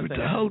 What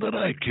the hell did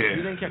I care?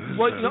 You didn't care.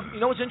 Well, you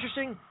know what's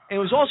interesting? And it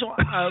was also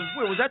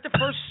was that the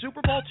first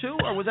Super Bowl too,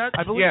 or was that?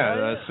 I believe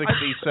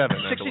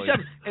 67.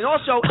 67. And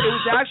also, it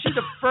was actually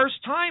the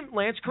first time,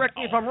 Lance, correct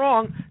me if I'm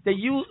wrong, that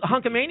you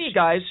Hunkamania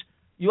guys.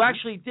 You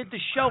actually did the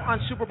show on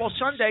Super Bowl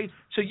Sunday,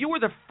 so you were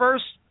the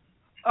first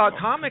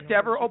comic to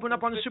ever open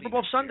up on the Super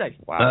Bowl Sunday.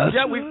 Wow.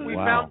 Yeah, we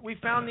found the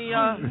 60s.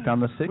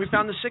 We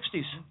found the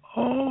 60s.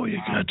 Oh,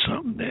 you got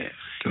something there.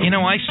 You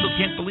know, I still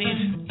can't believe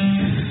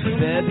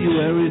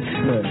February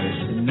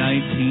 1st,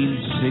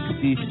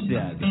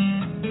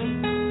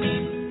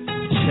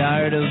 1967.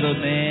 Tired of the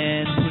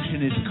man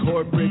pushing his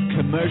corporate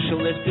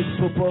commercialistic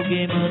football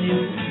game on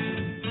you?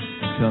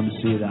 Come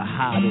see the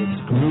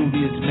hottest,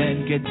 grooviest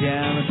men get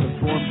down and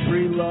perform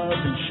free love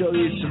and show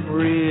you some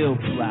real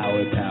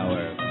flower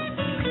power.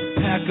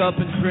 Pack up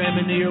and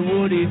cram into your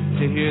Woody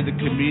to hear the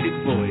comedic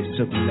voice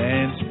of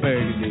Lance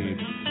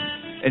Burgundy.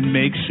 And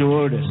make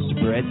sure to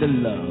spread the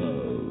love.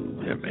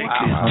 You're making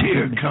a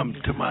tear come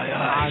to my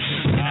eyes.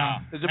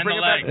 Does it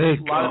bring back a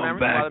lot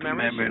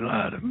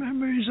of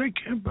memories? I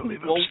can't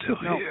believe I'm still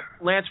here.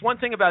 Lance, one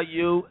thing about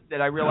you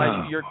that I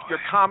realize, your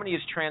comedy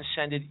has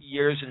transcended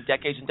years and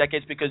decades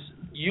because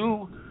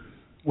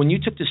when you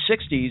took the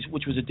 60s,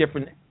 which was a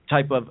different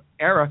type of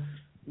era,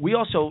 we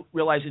also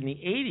realized in the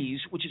 80s,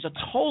 which is a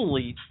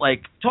totally,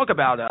 talk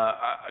about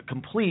a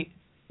complete,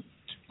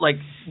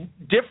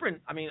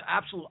 different,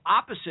 absolute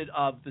opposite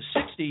of the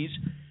 60s.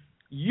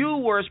 You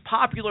were as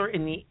popular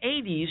in the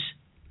 80s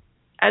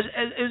as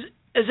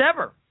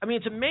ever.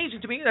 It's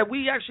amazing to me that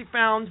we actually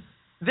found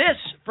this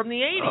from the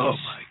 80s. Oh,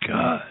 my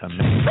God.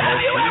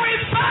 February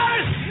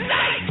 1st,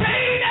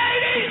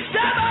 1987!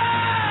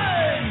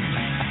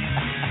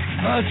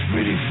 That's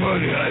pretty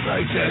funny. I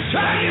like that.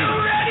 Are you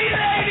ready,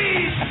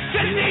 ladies,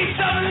 to see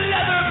some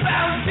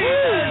leather-bound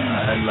season?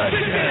 I like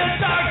to that. see the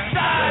dark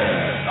side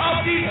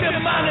of these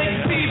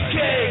demonic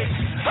beefcakes.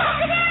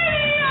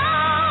 Hulkamania!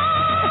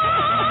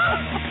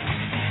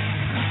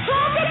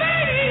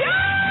 Hulkamania!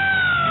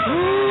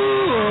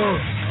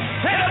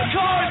 And of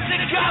course,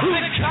 the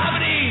gothic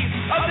comedy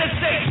of the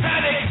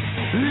satanic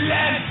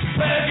Lance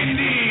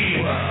Burgundy.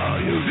 Wow,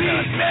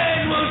 these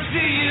men will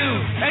see you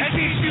and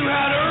teach you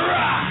how to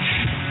rock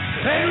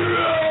and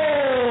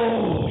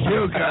roll.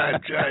 You got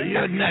it, John.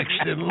 You're next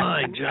in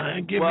line, John.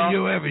 I'm giving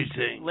you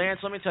everything. Lance,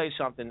 let me tell you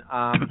something.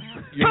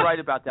 You're right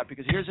about that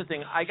because here's the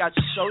thing. I got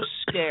so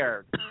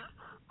scared.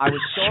 I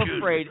was so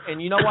afraid.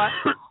 And you know what?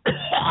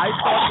 I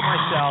thought to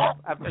myself,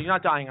 you're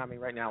not dying on me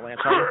right now,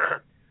 Lance.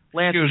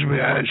 Lance, excuse me.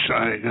 I'm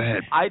sorry. Go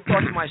ahead. I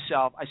thought to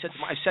myself, I said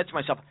to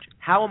myself,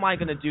 how am I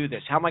going to do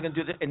this? How am I going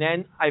to do this? And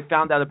then I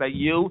found out about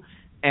you,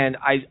 and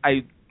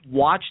I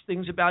watched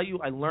things about you.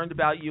 I learned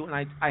about you, and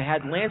I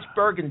had Lance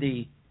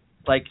Burgundy,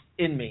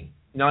 in me.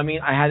 You know what I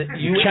mean? I had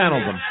you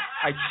channeled him.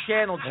 I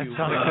channeled you.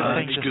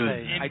 That's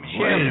good.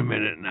 Wait a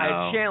minute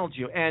now. I channeled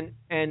you, and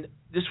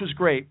this was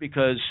great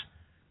because,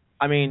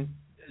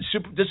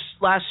 this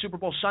last Super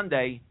Bowl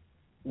Sunday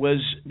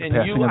was it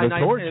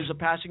was a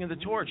passing of the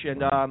torch,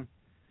 and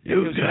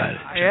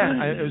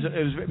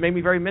it made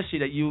me very misty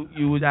that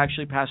you would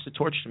actually pass the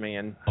torch to me,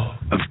 and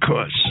of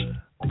course.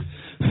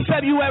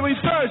 February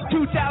 1st,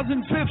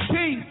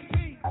 2015.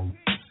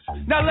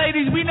 Now,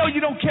 ladies, we know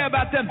you don't care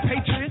about them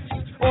Patriots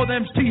or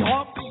them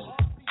Seahawks.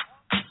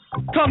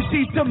 Come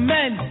see some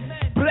men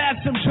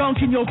blast some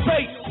junk in your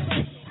face.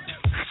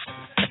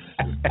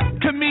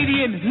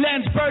 Comedian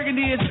Lance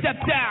Burgundy has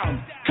stepped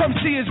down. Come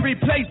see his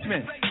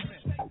replacement.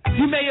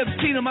 You may have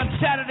seen him on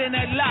Saturday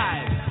Night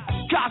Live,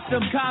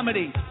 Gotham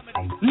Comedy,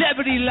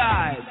 Liberty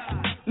Live,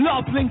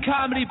 Laughlin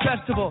Comedy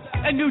Festival,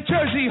 and New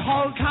Jersey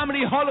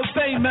Comedy Hall of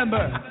Fame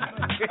member,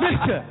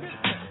 Mr.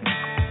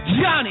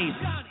 Johnny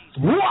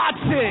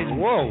Watson.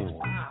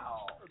 Whoa.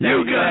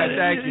 You got it.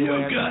 Thank you.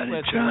 You got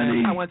it,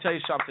 Johnny. I want to tell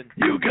you something.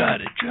 You got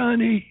it,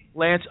 Johnny.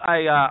 Lance,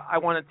 I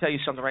want to tell you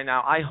something right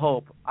now. I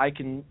hope I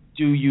can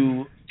do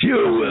you. You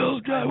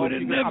will. I would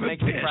have never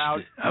passed it.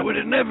 I would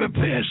have never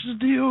passed it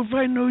to you if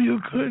I knew you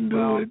couldn't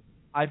do it.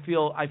 I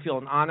feel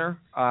an honor.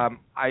 I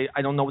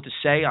don't know what to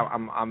say.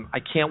 I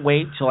can't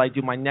wait till I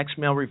do my next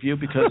mail review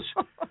because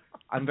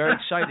I'm very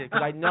excited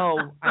because I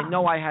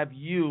know I have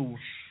you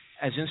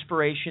as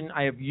inspiration.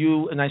 I have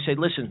you, and I say,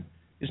 listen,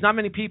 there's not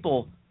many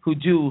people who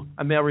do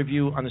a male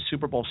review on the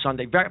Super Bowl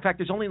Sunday. In fact,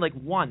 there's only like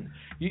one.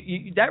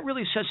 That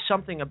really says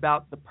something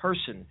about the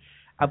person.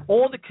 Of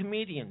all the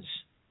comedians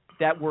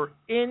that were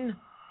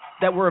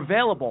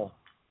available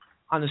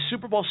on the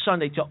Super Bowl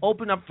Sunday to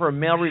open up for a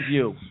male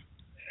review,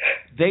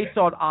 they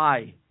thought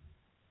I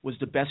was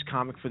the best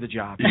comic for the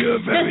job. You're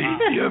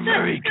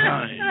very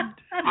kind.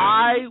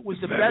 I was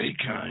the best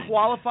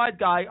qualified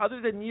guy,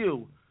 other than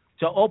you,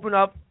 to open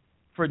up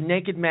for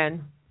naked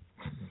men,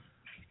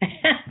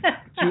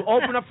 to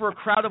open up for a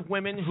crowd of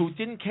women who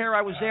didn't care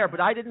I was there,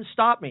 but I didn't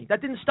stop me. That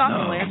didn't stop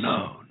me, Lance.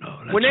 No.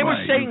 When they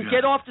were saying,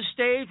 get off the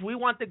stage, we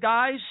want the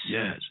guys,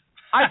 yes,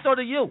 I thought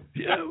of you.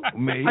 Yeah,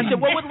 me. I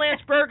said, what would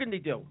Lance Burgundy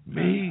do?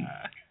 Me.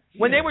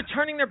 When they were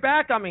turning their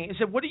back on me and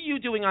said, what are you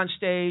doing on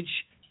stage?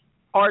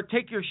 Or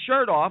take your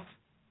shirt off.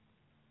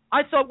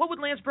 I thought, what would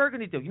Lance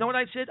Burgundy do? You know what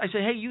I said? I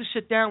said, hey, you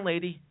sit down,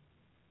 lady.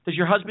 Does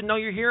your husband know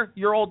you're here?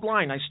 Your old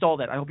line. I stole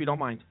that. I hope you don't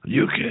mind.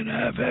 You can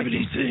have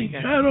anything. Yeah.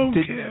 I don't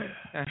care.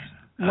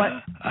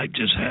 What? I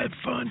just had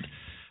fun.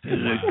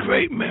 There's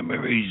great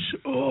memories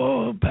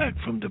all back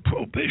from the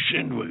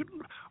Prohibition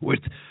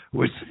with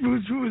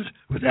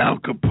Al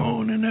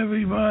Capone and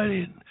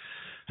everybody.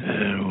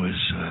 And it was.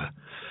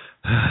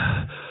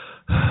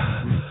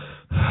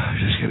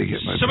 Just gonna get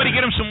my. Somebody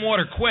get him some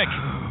water, quick.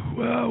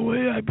 Well,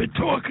 I've been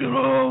talking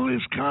all this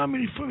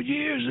comedy for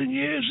years and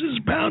years. It's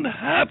bound to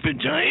happen,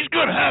 Johnny. It's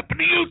gonna happen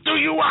to you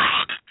too.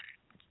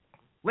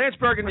 Lance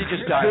Burgundy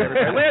just died.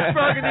 Lance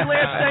Burgundy,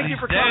 thank you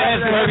for coming.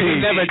 Lance Burgundy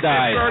never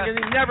died. Lance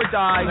Burgundy never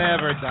died.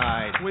 Never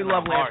died. We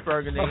love Lance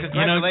Burgundy. Well,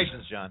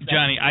 congratulations, John.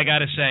 Johnny, I got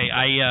to say,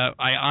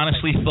 I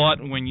honestly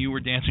thought when you were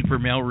dancing for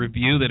male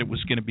review that it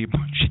was going to be a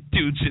bunch of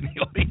dudes in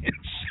the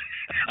audience.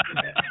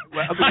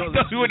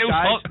 When it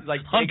was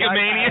like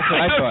Hunkamania,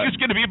 I thought it was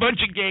going to be a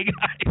bunch of gay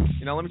guys.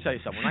 You know, let me tell you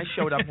something.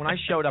 When I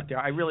showed up there,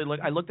 I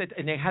looked at,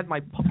 and they had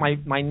my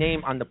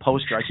name on the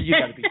poster. I said, "You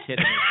got to be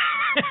kidding me!"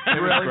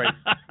 It was great.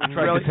 We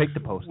tried to take the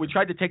poster. We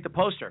tried to take the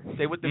poster.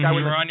 The guy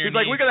was he's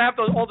like, "We're going to have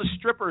all the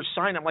strippers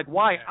sign." I'm like,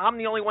 "Why? I'm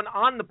the only one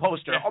on the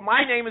poster. Oh,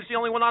 my name is the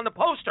only one on the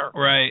poster."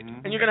 Right.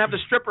 And you're going to have the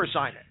strippers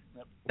sign it.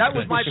 That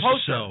was my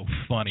poster. So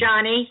funny.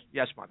 Johnny.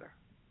 Yes, Mother.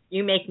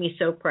 You make me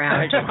so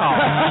proud. It's a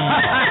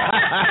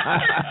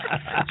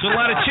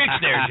lot of chicks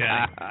there,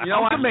 Johnny. You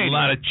know what? A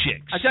lot of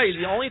chicks. I tell you,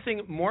 the only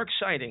thing more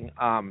exciting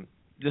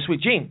this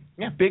week, Gene.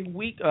 Yeah. Big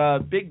week,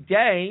 big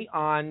day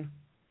on.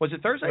 Was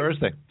it Thursday?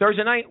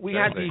 Thursday night. We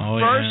had the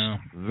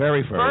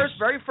very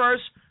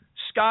first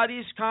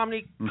Scotty's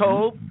Comedy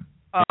Cove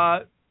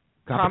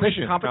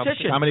competition.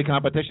 Comedy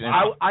competition.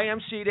 I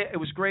emceed it. It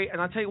was great, and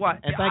I'll tell you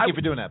what. And thank you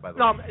for doing that, by the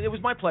way. No, it was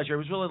my pleasure. It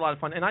was really a lot of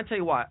fun, and I tell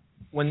you what.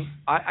 When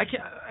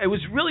it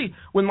was really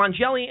when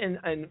Mangelli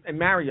and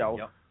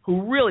Mario,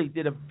 who really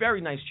did a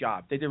very nice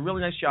job. They did a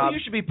really nice job. Well, you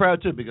should be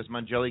proud too, because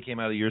Mangelli came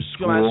out of your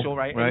school.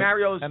 Right? And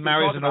Mario's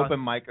an open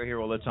micer here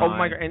all the time. Open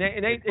micer, and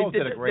they did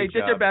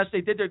their best.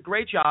 They did a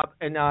great job,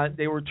 and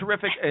they were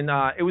terrific. And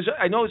it was a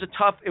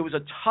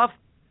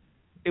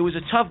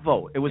tough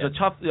vote. It was a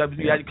tough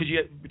because you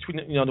had between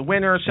the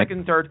winner, second,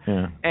 and third,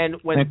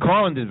 and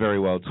Carlin did very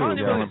well too.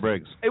 Carlin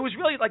Briggs. It was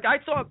really like I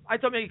thought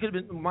maybe it could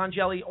have been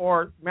Mangelli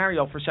or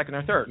Mario for second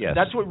or third. Yes.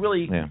 That's what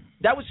really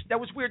that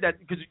was weird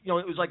because it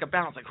was like a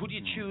balance. Like who do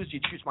you choose? Do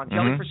you choose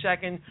Mangelli for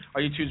second,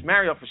 or you choose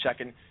Mario for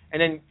second?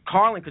 And then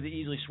Carlin could have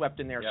easily swept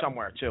in there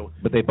somewhere too.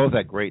 But they both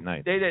had great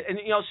nights. They did, and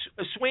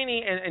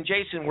Sweeney and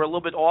Jason were a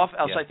little bit off.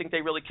 Else I think they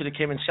really could have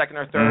came in second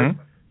or third.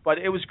 But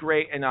it was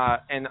great, and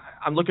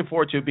I'm looking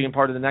forward to being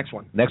part of the next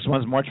one. Next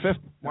one's March 5th.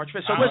 March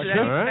 5th. So listen,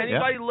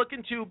 anybody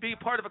looking to be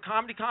part of a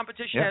comedy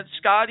competition at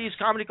Scotty's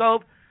Comedy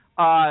Cove,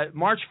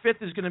 March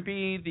 5th is going to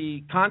be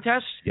the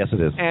contest. Yes,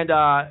 it is. And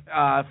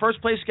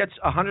first place gets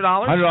 $100.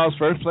 $100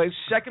 first place.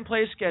 Second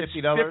place gets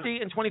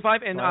 $50 and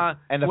 $25.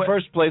 And the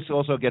first place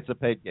also gets a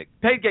paid gig.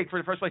 Paid gig for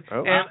the first place.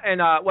 Oh.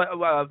 And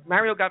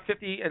Mario got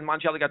 $50 and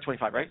Mangelli got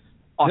 $25, right?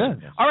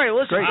 Awesome. Yeah. All right,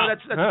 listen.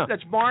 So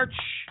that's March.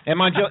 And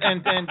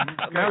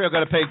Mario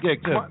got a paid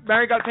gig too.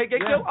 Mario got a paid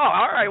gig too. Oh,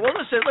 all right. Well,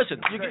 listen.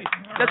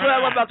 That's what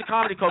I love about the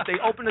Comedy Cove. They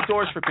open the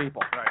doors for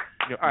people.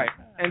 Right. All right.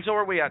 And so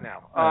where are we at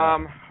now?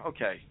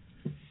 Okay.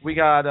 We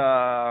got.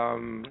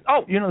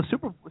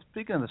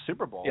 Speaking of the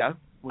Super Bowl. Yeah.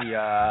 We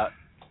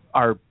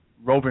our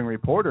roving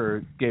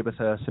reporter gave us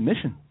a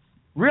submission.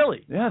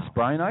 Really? Yes,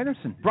 Brian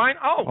Einerson. Brian,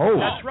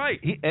 that's right.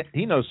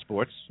 He knows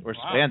sports or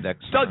spandex.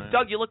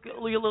 Doug, you look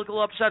a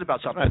little upset about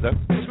something. Right, Doug.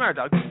 What's the matter,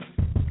 Doug?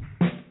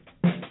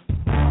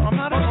 I'm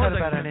not upset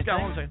about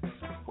anything.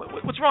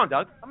 What's wrong,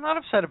 Doug? I'm not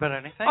upset about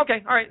anything.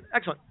 Okay, all right,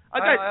 excellent.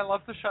 I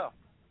love the show.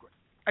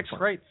 Excellent.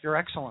 Great. You're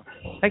excellent.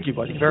 Than't you,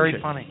 buddy. Very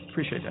funny.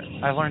 Appreciate that.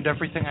 I learned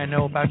everything I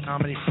know about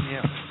comedy from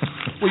you.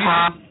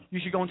 Well, you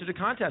should go into the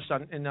contest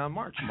in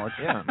March. March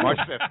 5th. March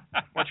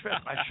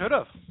 5th. I should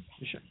have.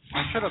 You should.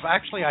 I should have.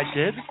 Actually, I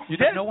did. You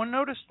did? No one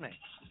noticed me.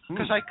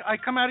 Because I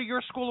come out of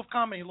your school of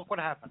comedy. Look what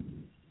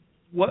happened.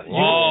 What?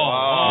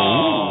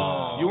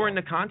 You were in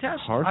the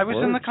contest? I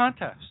was in the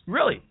contest.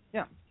 Really?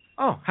 Yeah.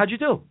 Oh, how'd you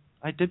do?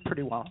 I did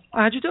pretty well.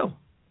 How'd you do?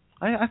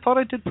 I thought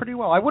I did pretty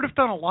well. I would have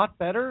done a lot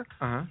better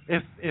Uh-huh.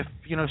 if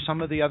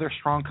some of the other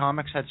strong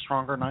comics had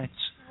stronger nights.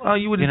 Well,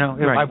 you would. If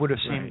right. I would have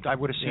seemed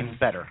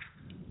better.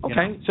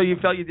 Okay, so you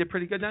felt you did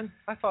pretty good then?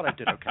 I thought I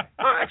did okay.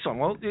 Oh, excellent.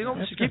 Well,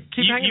 just keep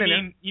hanging in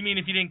there. You mean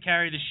if you didn't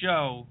carry the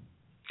show?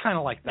 Kind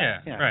of like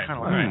that. Yeah, right. Kind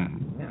of like that.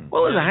 Yeah.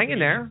 Well, hang in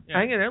there. Yeah.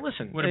 Hang in there.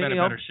 Listen, would have been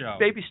a better show.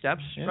 Baby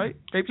steps, right?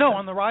 Baby no, steps.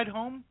 on the ride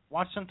home,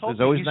 Watson told There's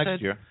me. always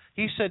next year.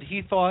 He said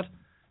he thought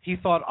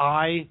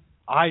I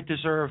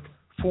deserved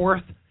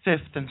 4th,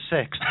 5th, and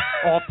 6th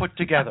all put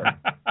together.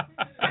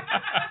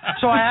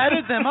 So I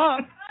added them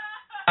up.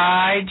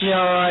 Hi,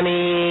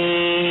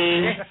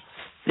 Johnny.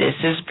 This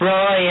is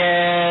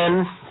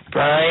Brian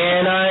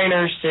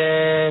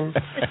Einerson,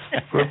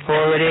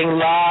 reporting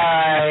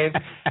live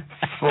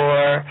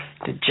for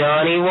the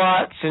Johnny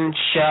Watson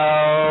Show.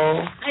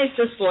 I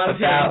just love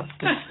about him.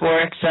 the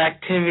sports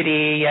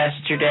activity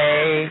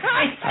yesterday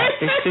at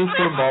the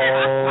Super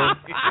Bowl.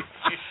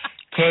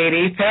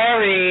 Katy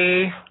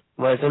Perry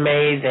was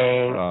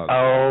amazing.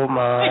 Oh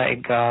my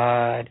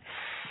God.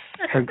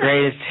 Her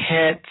greatest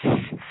hits,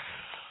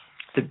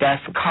 the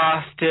best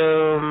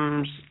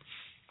costumes,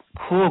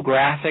 cool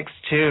graphics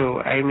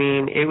too. I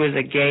mean, it was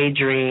a gay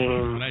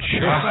dream. That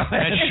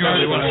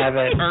sure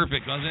was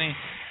perfect, wasn't he?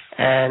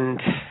 And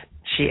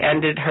she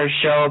ended her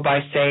show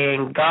by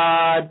saying,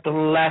 "God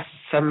bless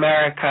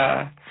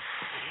America."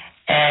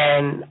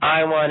 And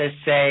I want to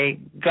say,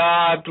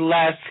 God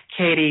bless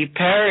Katy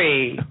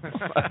Perry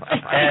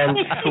and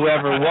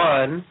whoever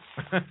won.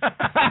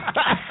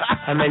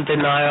 I'm in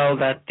denial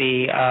that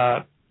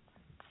the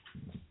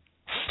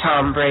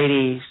Tom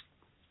Brady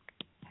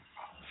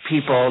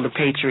people, the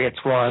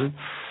Patriots, won.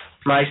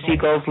 My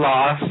Seagulls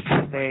lost.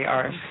 They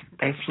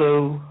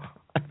flew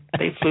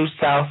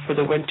south for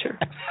the winter.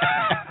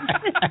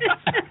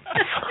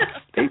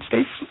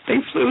 They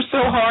flew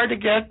so hard to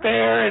get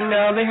there, and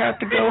now they have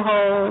to go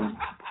home.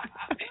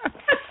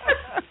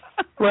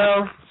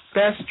 Well,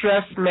 best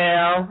dressed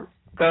male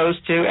goes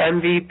to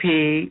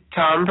MVP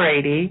Tom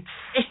Brady,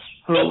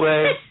 who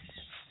was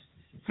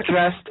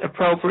dressed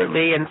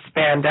appropriately in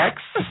spandex.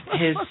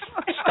 His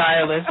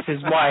stylist,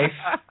 his wife,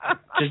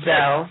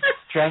 Giselle,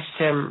 dressed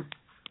him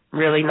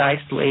really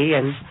nicely,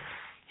 and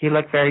he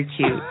looked very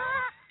cute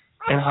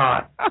and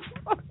hot,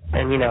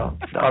 and all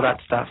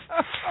that stuff.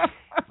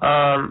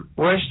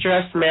 Worst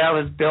dressed male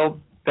is Bill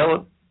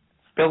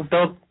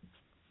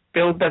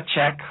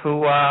Belichick,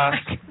 who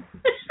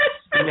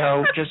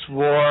just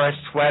wore a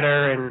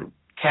sweater and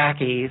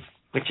khakis,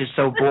 which is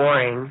so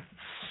boring.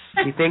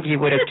 You think he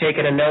would have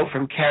taken a note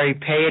from Carrie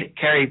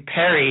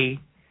Perry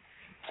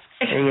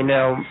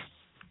and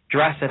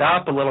dress it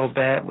up a little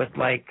bit with,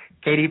 like,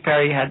 Katy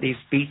Perry had these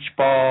beach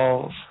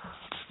balls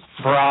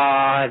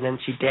bra, and then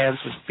she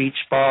danced with beach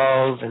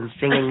balls and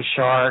singing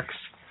sharks.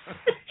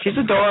 She's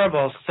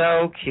adorable,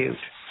 so cute.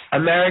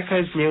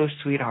 America's new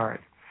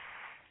sweetheart.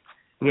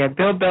 Yeah,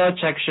 Bill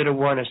Belichick should have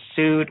worn a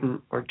suit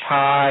or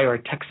tie or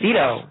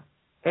tuxedo.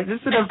 This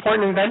is an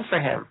important event for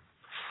him.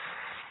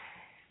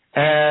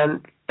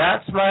 And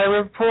that's my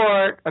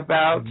report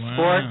about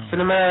sports in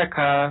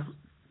America.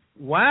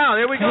 Wow,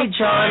 there we go. Hey,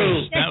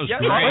 Johnny, that was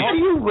great. what do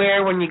you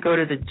wear when you go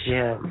to the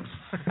gym?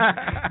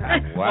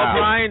 Well,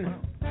 Brian,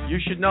 you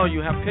should know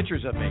you have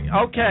pictures of me.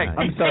 Okay.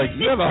 I'm sorry.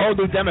 You have a whole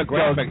new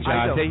demographic,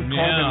 John. He called in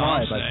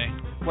live.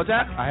 What's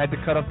that? I had to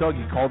cut off Doug.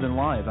 He called in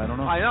live. I don't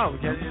know. I know.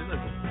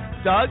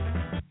 Doug?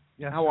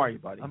 Yeah. How are you,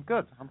 buddy? I'm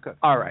good.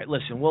 All right.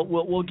 Listen,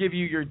 we'll give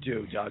you your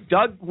due, Doug.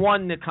 Doug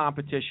won the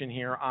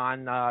here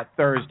on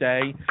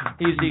Thursday.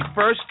 He's the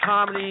first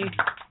Comedy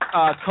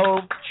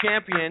Cove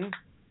champion.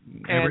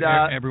 And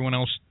everyone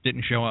else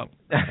didn't show up.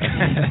 That's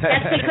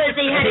because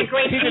he had a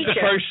great teacher. He did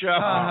the first show.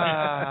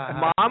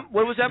 Mom,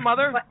 what was that,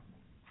 Mother?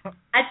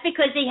 That's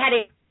because he had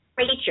a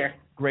great teacher.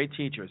 Great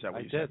teacher, is that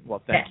what you said? Well,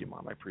 thank you,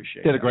 Mom. I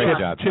appreciate it. Did a great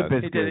job. He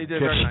did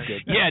very nice.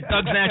 Yeah,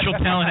 Doug's natural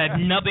talent had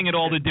nothing at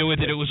all to do with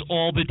it. It was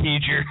all the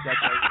teacher. That's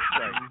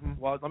right.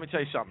 Well, let me tell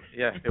you something.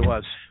 Yeah, it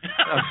was.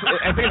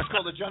 I think it's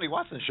called the Johnny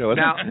Watson Show.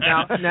 Isn't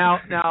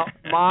Now,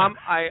 Mom,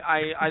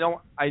 I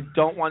don't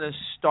want to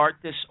start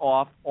this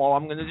off. All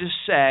I'm going to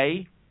just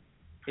say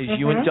is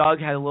you and Doug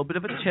had a little bit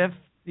of a tiff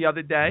the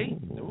other day.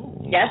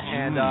 Yes.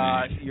 And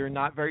you're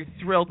not very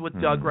thrilled with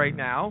Doug right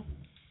now.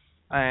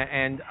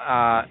 And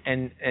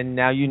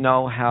now you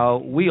know how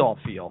we all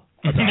feel.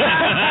 And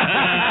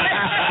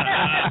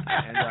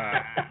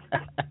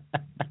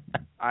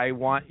I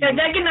want you. So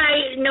Doug and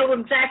I know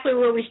exactly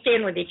where we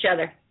stand with each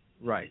other.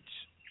 Right,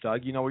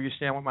 Doug. You know where you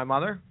stand with my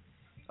mother?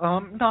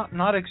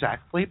 Not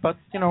exactly, but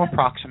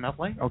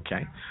approximately.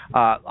 Okay.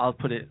 I'll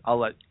put it. I'll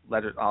let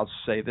her. I'll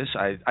say this.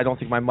 I don't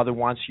think my mother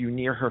wants you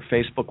near her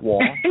Facebook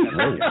wall.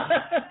 Am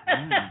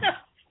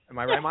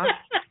I right, Mom?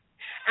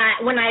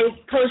 When I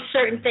post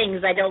certain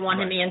things, I don't want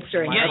him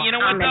answering. Yeah, you know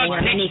what, Doug?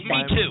 Me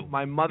too.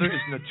 My mother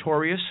is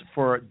notorious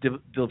for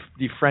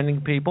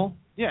defriending people.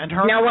 Yeah, and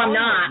her. No, I'm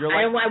not.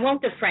 Like, I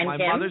won't defriend my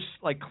him. My mother's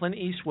like Clint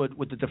Eastwood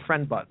with the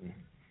defriend button.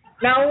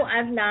 No,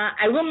 I'm not.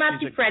 I will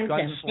not defriend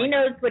him. He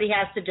knows what he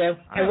has to do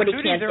and what he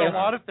can't do. There are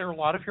a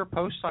lot of your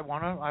posts I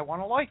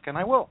wanna like, and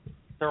I will.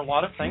 There are a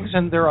lot of things,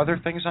 and there are other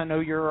things I know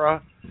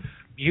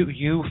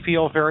you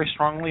feel very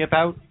strongly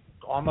about,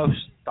 almost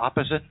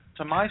opposite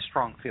to my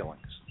strong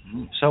feelings.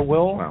 So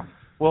we'll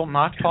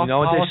not talk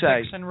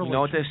politics and religion. You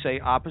know what they say?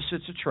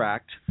 Opposites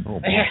attract. Oh,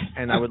 boy.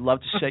 And I would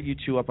love to set you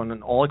two up on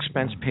an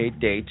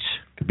all-expense-paid date.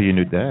 Could be a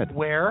new dad.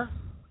 Where?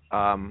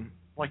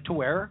 Like to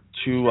where?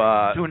 To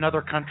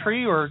another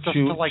country, or just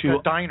to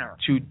a diner?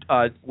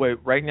 Wait,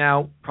 right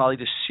now, probably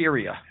to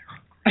Syria.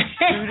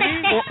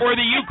 or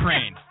the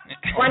Ukraine.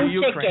 Or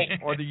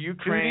the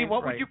Ukraine. Judy,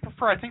 what would you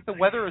prefer? I think the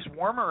weather is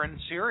warmer in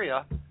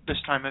Syria this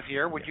time of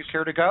year. Would you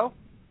care to go?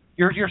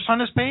 Your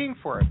son is paying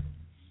for it.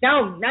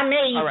 No, not me.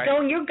 All right.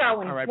 You're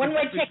going. All right.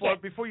 One-way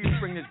ticket. Before you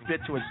bring this bit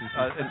into a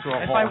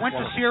If I went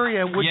to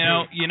Syria, would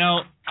you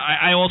know,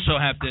 I also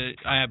have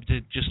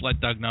to just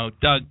let Doug know.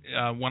 Doug,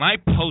 when I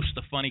post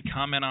a funny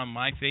comment on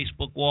my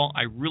Facebook wall,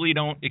 I really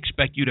don't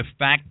expect you to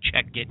fact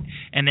check it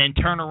and then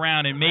turn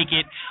around and make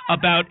it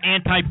about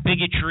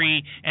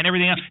anti-bigotry and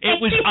everything else. It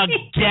was a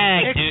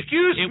gag, dude.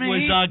 Excuse me. It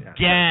was a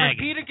gag.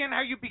 Repeat again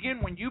how you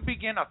begin. When you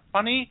begin a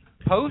funny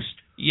post.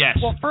 Yes.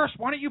 Well, first,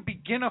 why don't you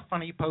begin a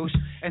funny post,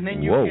 and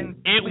then you can...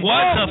 It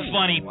was a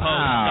funny post.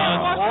 It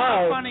wasn't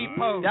a funny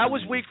post. That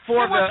was week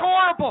 4. It was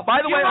horrible.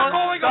 By the way, you were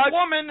calling a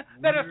woman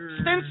that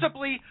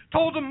ostensibly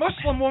told a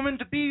Muslim woman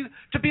to be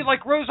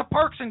like Rosa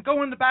Parks and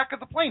go in the back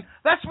of the plane.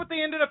 That's what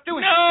they ended up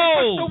doing. No.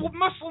 They pushed the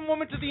Muslim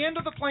woman to the end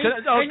of the plane,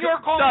 and you're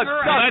calling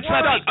her... That's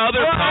not the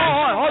other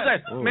part.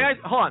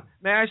 Hold on.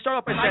 May I start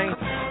off by saying...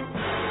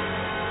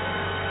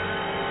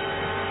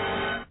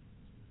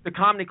 The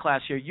comedy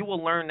class here, you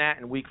will learn that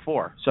in week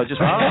 4. So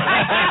just. And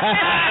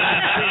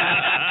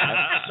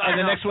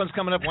the next one's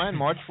coming up when?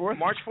 March 4th?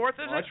 March 4th,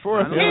 is it? March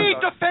 4th. He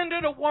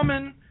defended a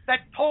woman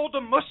that told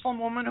a Muslim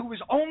woman who was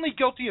only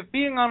guilty of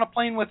being on a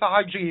plane with a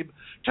hijab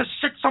to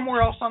sit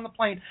somewhere else on the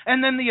plane.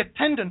 And then the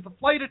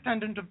flight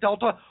attendant of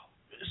Delta,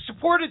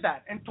 supported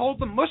that and told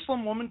the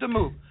Muslim woman to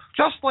move,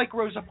 just like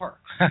Rosa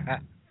Parks.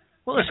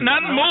 Well, it's not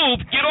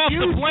move. Get off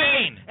the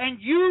plane. And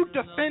you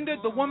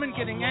defended the woman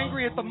getting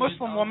angry at the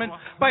Muslim woman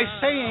by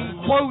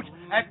saying, quote,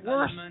 at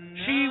worst,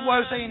 she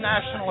was a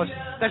nationalist.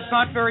 That's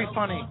not very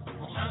funny.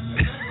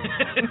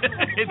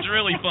 It's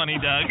really funny,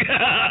 Doug.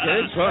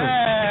 It's funny.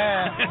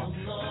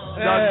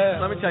 Doug,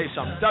 let me tell you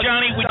something. Doug,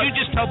 Johnny, would you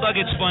just tell Doug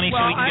it's funny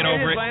so we can get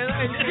over it?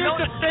 You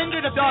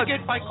defended a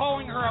bigot by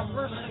calling her a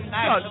worse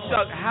nationalist.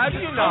 Doug, how do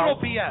you know?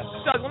 Total BS.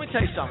 Doug, let me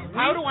tell you something.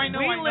 How do I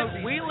know?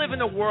 We live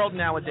in a world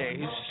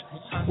nowadays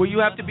where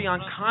you have to be on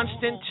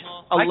constant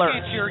alert.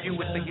 I can't hear you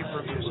with the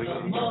Hebrew music.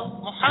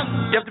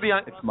 You have to be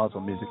on. It's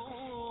Muslim music.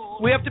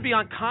 We have to be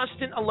on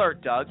constant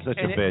alert, Doug. Such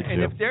a bad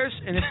if there's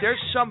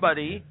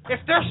somebody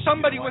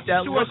with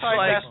that suicide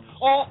vest,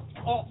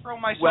 I'll throw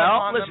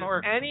myself on them, or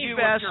any you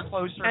vest, if you're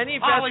closer.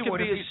 any vest could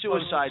be a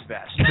suicide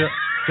vest.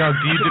 Doug,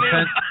 do you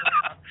defend?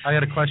 I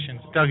got a question,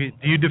 Doug.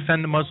 Do you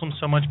defend the Muslims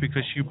so much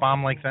because you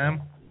bomb like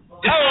them?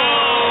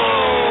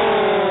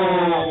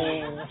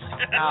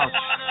 Ouch.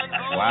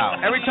 Wow.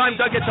 Every time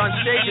Doug gets on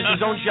stage,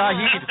 it's his own Jihad.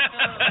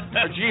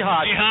 Or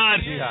Jihad. Jihad.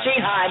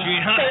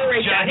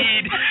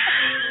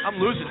 I'm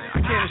losing it.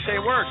 I can't even say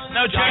a word.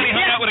 No, Johnny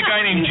hung out with a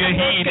guy named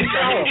Jahid.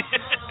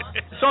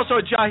 It's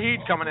also a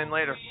Jahid coming in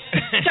later.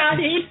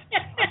 Jahid.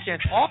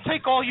 I'll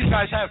take all you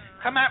guys have.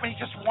 Come at me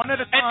just one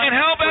at a time. And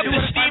how about the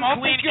steam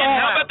clean? And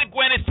how about the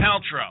Gwyneth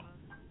Paltrow?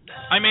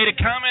 I made a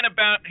comment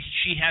about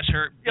she has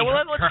her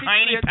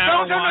Heine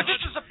power wash.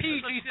 This is a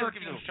PG-13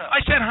 show.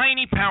 I said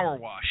Heine power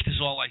washed is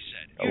all I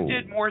said. You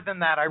did more than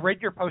that. I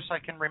read your post. I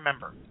can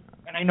remember.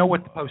 And I know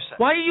what the post said.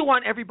 Why are you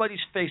on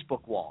everybody's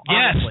Facebook wall?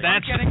 Yes, honestly?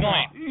 that's the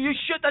point. You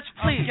should. That's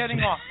please. I'm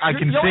getting off. I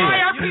can see Why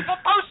it. are people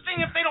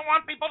posting if they don't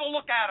want people to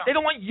look at them? They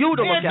don't want you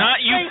to look at them.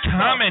 Not you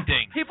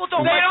commenting. People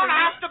don't. They don't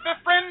have to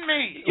befriend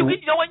me. You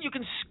know what? You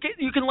can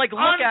like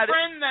look at it.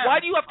 Them.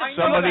 Why do you have to?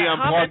 Somebody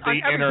unplugged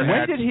the internet.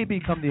 When did he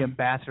become the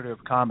ambassador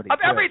of comedy?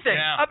 Of everything.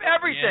 Yeah. Of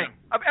everything.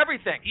 Yeah. Of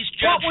everything. He's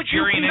judge,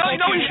 jury, and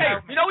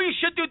executioner. You know what you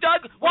should do,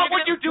 Doug? What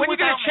would you do when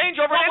you're going to change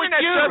over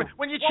internet service?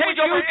 When you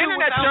change over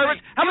internet service,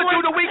 how about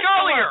do it a week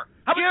earlier?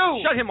 How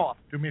about shut him off?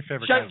 Do me a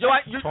favor, That's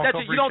guys.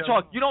 it. You don't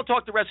talk. You don't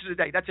talk the rest of the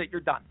day. That's it.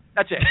 You're done.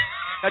 That's it.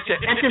 That's it.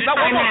 That's his Now,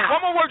 time out.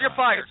 one more word, you're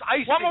fired.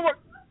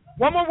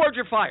 One more word,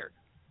 you're fired.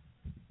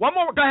 One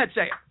more. Go ahead,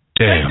 say it.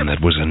 Damn,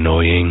 that was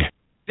annoying.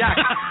 Exactly.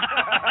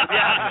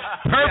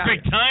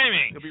 Perfect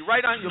timing. You'll be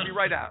right on. You'll be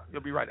right out. You'll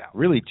be right out.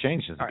 Really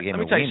changed since All it right,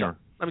 became let me tell you wiener.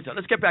 something. Let me tell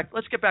you.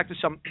 Let's get back to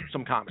some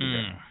comedy.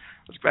 Here.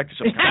 Let's get back to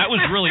some comedy. That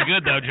was really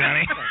good, though,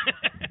 Johnny.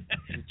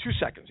 2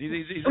 seconds.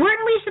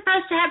 Weren't we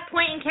supposed to have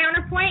point and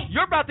counterpoint?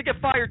 You're about to get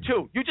fired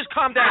too. You just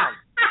calm down.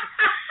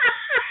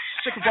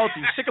 Sick of both of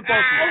you.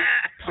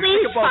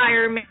 Please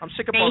fire me. I'm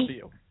sick of both of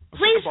you.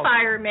 Please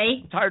fire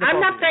me.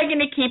 I'm not begging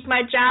to keep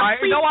my job.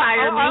 Please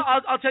fire me.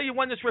 I'll tell you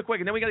one this real quick,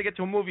 and then we got to get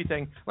to a movie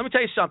thing. Let me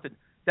tell you something.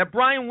 That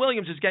Brian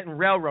Williams is getting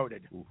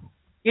railroaded.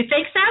 You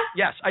think so?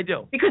 Yes, I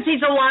do. Because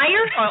he's a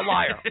liar? A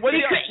liar. What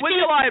did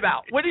he lie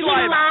about? What did he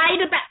lie about? He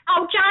lied about.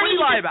 Oh, Johnny. What did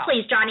he lie about?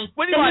 Please, Johnny.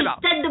 What did he lie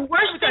about? He said the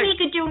worst thing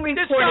he could do in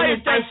This guy reporting has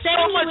is by done saying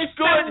so he much was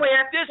good.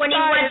 somewhere This when he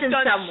guy has wasn't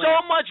done somewhere. so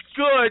much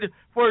good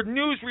for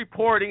news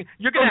reporting.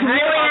 You're going to hang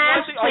really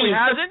on. please. He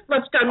hasn't?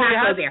 Let's go not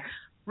go there.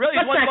 Really,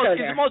 Let's not go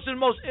there.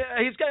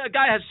 He's got a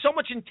guy has so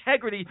much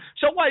integrity.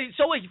 So what?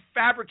 So he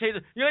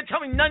fabricated. You're gonna tell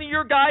me none of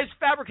your guys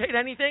fabricate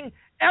anything?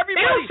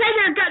 Everybody. They don't say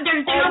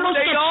they almost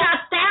get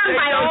shot down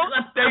by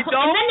They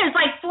don't. And then there's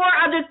like 4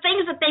 other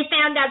things that they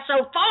found out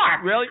so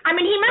far. Really? I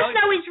mean, he must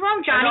know he's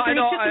wrong, Johnny,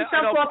 because he took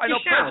himself off the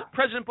show.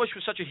 President Bush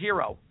was such a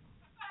hero.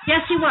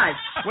 Yes, he was.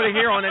 What a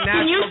hero in the National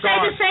Can you say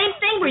Guard. the same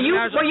thing? Were you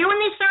in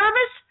the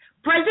service?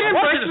 President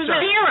Bush was a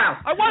hero.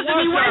 I was in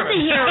the service.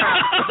 He was a hero.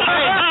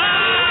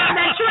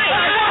 That's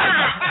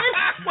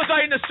right. Was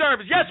I in the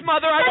service? Yes,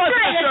 Mother, I was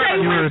in the service. That's right.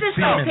 You were a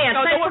seaman.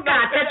 I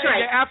forgot. That's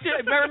right.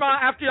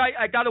 After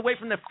I got away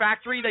from the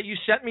factory that you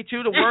sent me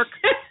to work,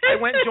 I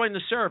went and joined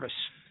the service.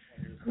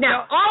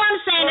 Now, all I'm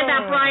saying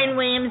about Brian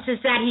Williams is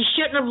that he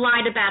shouldn't have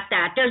lied about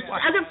that. There's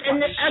other and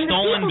the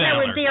people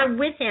that were there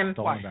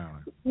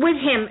with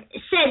him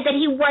said that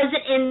he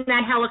wasn't in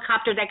that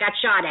helicopter that got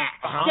shot at.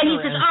 Then he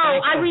says,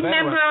 I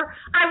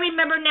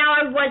remember now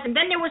I wasn't.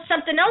 Then there was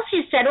something else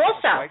he said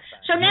also.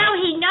 So now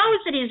he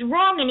knows that he's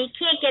wrong and he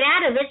can't get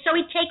out of it, so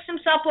he takes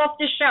himself off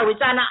the show. He's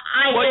on a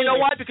hiatus. Well, you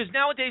know why? Because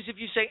nowadays if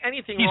you say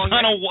anything wrong...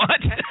 He's on a what?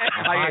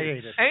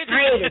 Hiatus.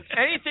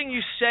 Anything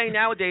you say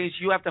nowadays,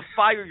 you have to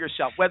fire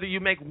yourself, whether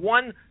you make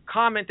one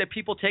comment that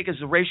people take as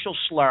a racial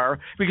slur,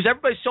 because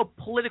everybody's so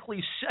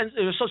politically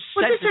sensitive.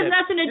 Well, this has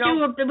nothing to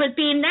do with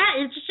being that.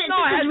 It's just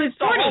it's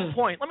the whole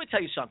point. Let me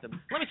tell you something.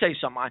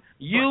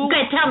 You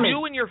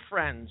and your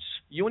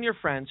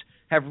friends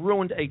have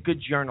ruined a good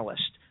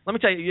journalist. Let me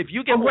tell you, if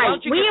you get I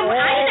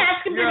didn't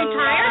ask him to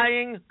retire.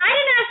 Lying. I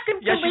didn't ask him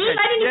to leave.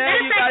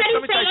 I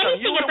didn't say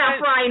anything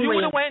about Brian Williams. You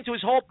would have went into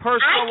his whole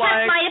personal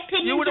life. I kept my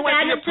opinions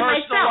about him to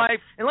myself.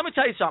 Life. And let me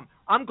tell you something.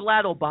 I'm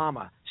glad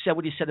Obama said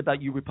what he said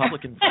about you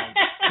Republican friends.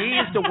 He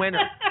is the winner.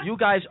 You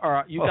guys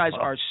are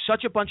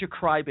such a bunch of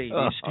crybabies.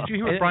 Did you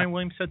hear what Brian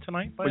Williams said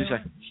tonight? What did he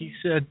say? He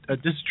said,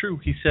 this is true.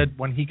 He said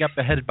when he got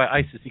beheaded by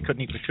ISIS, he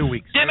couldn't eat for 2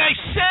 weeks. Then I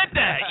said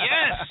that.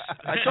 Yes.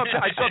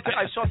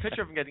 I saw a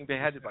picture of him getting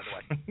beheaded. By the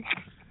way.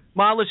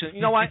 Ma, listen.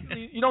 You know what?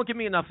 You don't give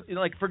me enough.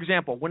 Like for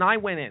example, when I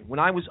went in,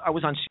 I was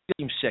on SEAL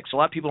Team 6. A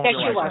lot of people don't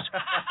realize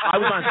this. I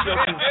was on SEAL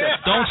Team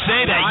 6. Don't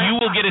say that. You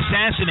will get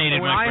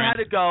assassinated, my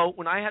friend.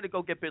 When I had to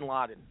go get Bin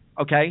Laden,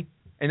 okay.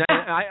 And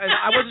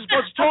I wasn't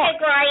supposed to talk. Okay,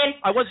 Brian.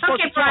 I wasn't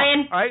supposed to talk.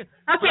 Brian. All right.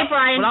 Okay,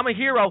 Brian. But I'm a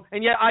hero, and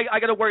yet I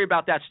got to worry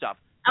about that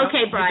stuff.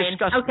 Okay, Brian.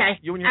 Okay.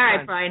 You and your all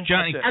right, friends.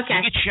 Brian. Johnny, okay.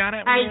 you get shot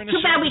at. All right.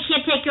 Too bad we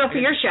can't take you off for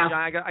your show.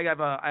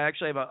 I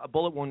actually have a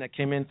bullet wound that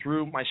came in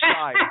through my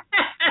side,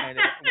 and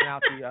it went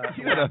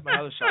out my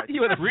other side.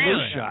 You had a flu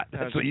shot.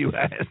 That's what you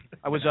had.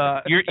 I was.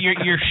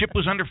 Your ship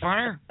was under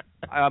fire.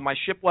 My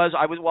ship was.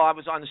 I was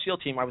on the SEAL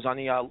team. I was on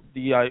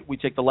we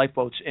take the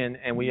lifeboats in,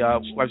 and I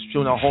was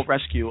doing a whole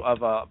rescue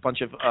of a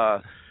bunch of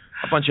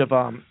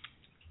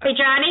Hey,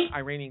 Johnny.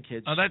 Iranian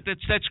kids. Oh, that's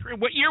great.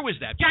 What year was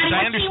that? Johnny,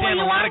 because I understand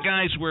a lot of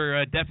guys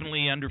were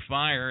definitely under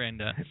fire, and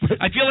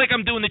I feel like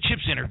I'm doing the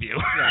Chips interview.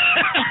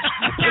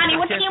 Johnny,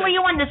 what team were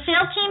you on? The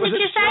SEAL team?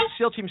 Did you say?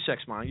 SEAL Team 6,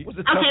 Ma. Okay,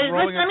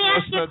 let me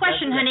ask you a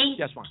question, honey.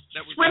 Yes, Ma.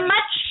 Swim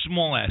much?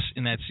 Small S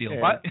in that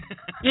SEAL. Yeah. What?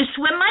 You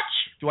swim much?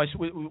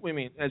 What do you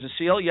mean? As a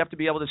SEAL, you have to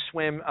be able to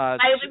swim. Right,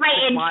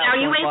 and are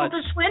you able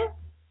to swim?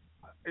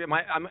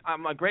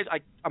 I'm a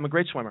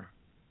great swimmer.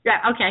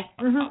 Yeah. Okay.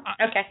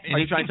 Okay. Are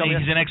you trying to tell me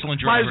he's an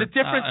excellent driver? There's a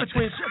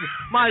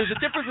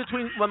difference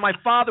between when my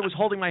father was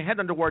holding my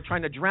head underwater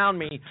trying to drown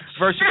me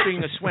versus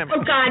being a swimmer.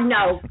 Oh God,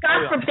 no!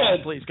 God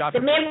forbid. Please, God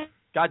forbid. The man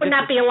would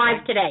not be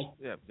alive today.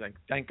 Yeah,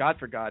 thank God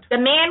for God. The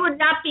man would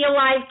not be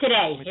alive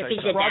today if he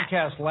did that.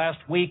 Broadcast last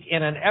week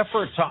in an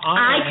effort to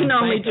honor and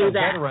thank a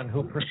veteran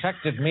who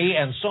protected me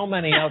and so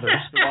many others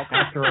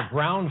after a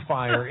ground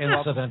fire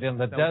incident in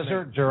the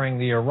desert during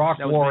the Iraq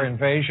War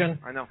invasion.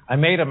 I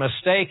made a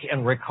mistake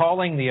in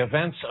recalling the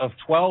events of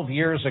 12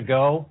 years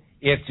ago.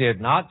 It did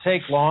not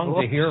take long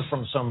to hear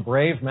from some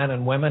brave men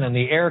and women in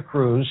the air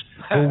crews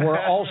who were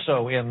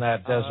also in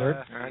that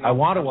desert. I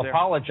want to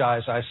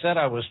apologize. I said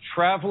I was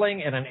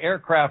traveling in an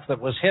aircraft that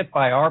was hit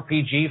by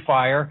RPG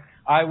fire.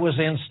 I was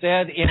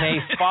instead in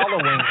a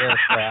following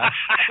aircraft.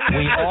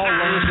 We all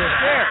landed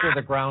after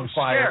the ground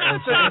fire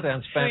incident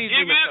and spent... If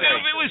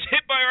it was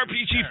hit by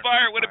RPG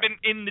fire, it would have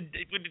been in the...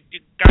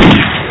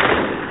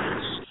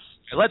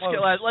 Let's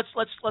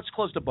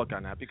close the book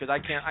on that because I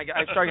can't. I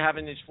start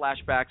having these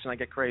flashbacks and I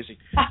get crazy.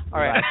 All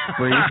right,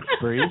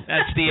 breathe.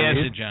 That's the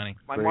answer, Johnny.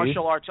 My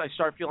martial arts. I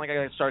start feeling like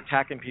I got to start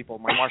attacking people.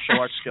 My martial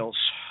arts skills.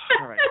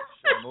 All right,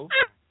 should I move?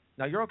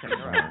 No, you're okay.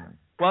 All right.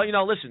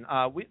 Well, listen.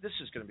 This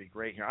is going to be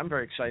great here. I'm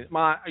very excited.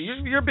 Ma,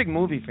 you're a big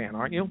movie fan,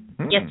 aren't you?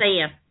 Yes,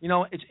 I am.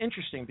 It's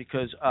interesting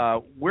because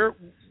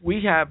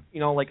we have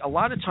like a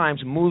lot of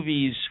times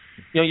movies.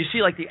 You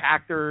see like the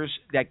actors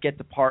that get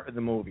the part of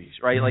the movies,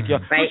 right? Like,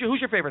 who's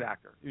your favorite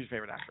actor? Who's your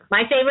favorite actor?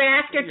 My favorite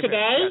actor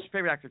today?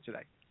 Favorite actor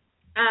today?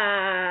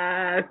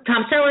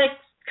 Tom Selleck,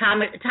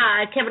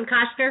 Kevin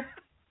Costner.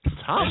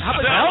 Tom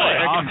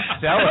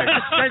Selleck.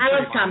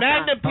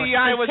 Magna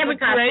P.I. was Kevin the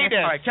greatest.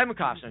 All right, Kevin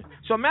Costner.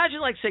 So imagine,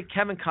 like, say,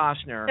 Kevin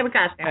Costner. Kevin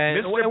Costner.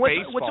 And Mr.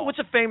 what's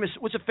a famous?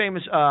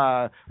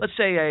 Let's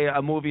say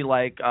a movie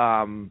like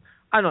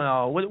I don't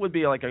know. What would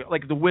be like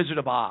The Wizard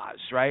of Oz,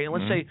 right? And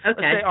let's say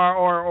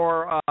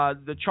or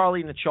the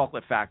Charlie and the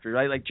Chocolate Factory,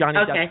 right? Like Johnny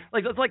Depp.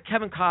 Like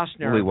Kevin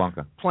Costner Willy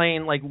Wonka.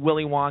 playing like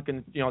Willy Wonka,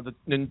 and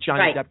the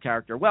Johnny Depp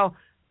character. Well,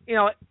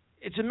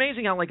 it's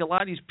amazing how like a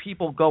lot of these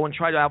people go and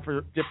try to out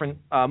for different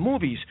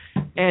movies,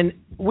 and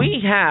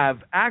we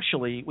have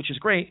actually, which is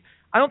great.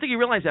 I don't think you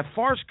realize that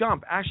Forrest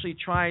Gump actually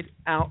tried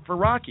out for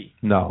Rocky.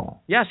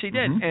 No. Yes, he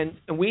did, and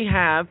we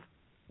have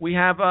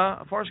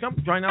Forrest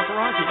Gump trying out for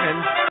Rocky,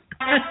 and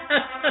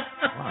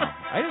wow,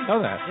 I didn't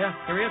know that. Yeah,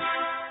 here he is.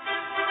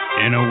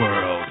 In a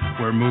world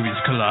where movies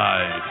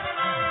collide,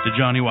 the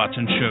Johnny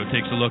Watson Show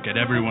takes a look at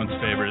everyone's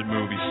favorite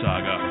movie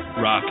saga,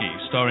 Rocky,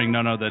 starring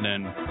none other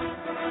than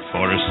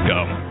Forrest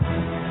Gump.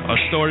 Our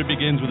story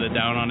begins with a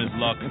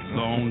down-on-his-luck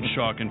lone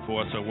shark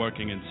enforcer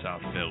working in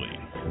South Philly,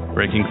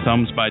 breaking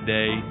thumbs by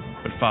day,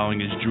 but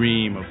following his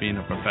dream of being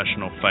a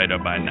professional fighter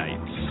by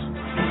night.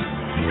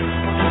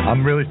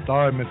 I'm really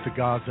sorry, Mr.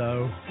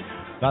 Gazzo.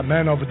 That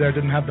man over there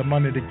didn't have the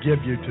money to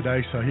give you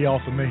today, so he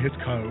offered me his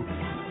coat.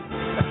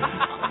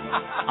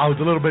 I was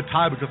a little bit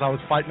tired because I was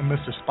fighting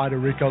Mr. Spider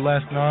Rico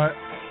last night.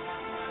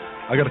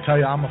 I got to tell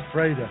you, I'm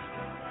afraid of...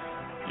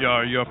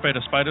 You're afraid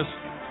of spiders?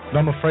 No,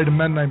 I'm afraid of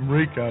men named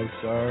Rico,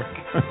 sir.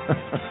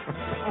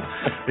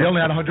 He only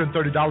had $130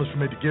 for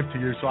me to give to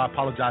you, so I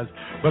apologize.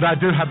 But I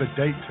do have a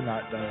date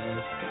tonight,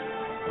 though.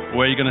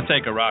 Where are you going to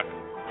take her, Rock?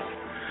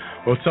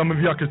 Well, some of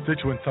your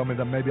constituents told me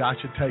that maybe I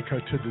should take her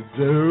to the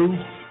zoo.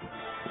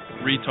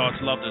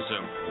 Retards love the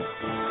zoo.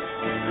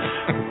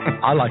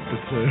 I like the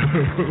zoo.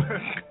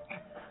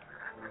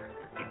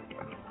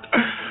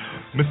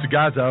 Mr.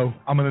 Gazzo,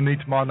 I'm going to need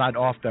tomorrow night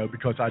off, though,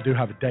 because I do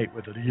have a date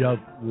with a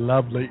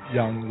lovely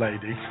young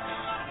lady.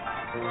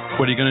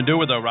 What are you going to do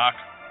with her, Rock?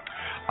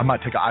 I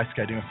might take her ice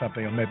skating or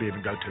something, or maybe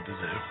even go to the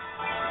zoo.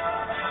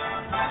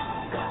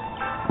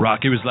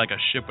 Rocky was like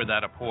a ship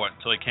without a port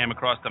until he came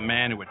across the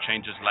man who would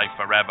change his life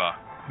forever,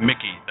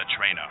 Mickey, the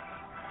trainer.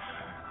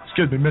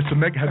 Excuse me, Mr.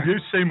 Mick, have you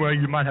seen where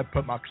you might have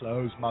put my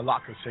clothes? My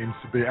locker seems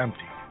to be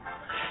empty.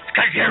 It's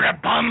 'cause you're a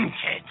bum,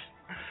 kid.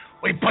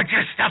 We put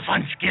your stuff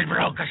on Skid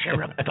Row 'cause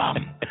you're a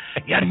bum.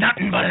 You're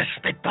nothing but a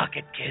spit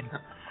bucket, kid.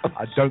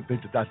 I don't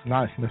think that's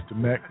nice, Mr.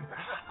 Mick.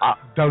 I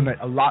donate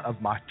a lot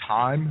of my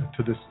time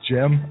to this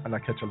gym, and I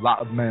catch a lot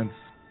of man's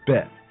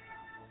spit.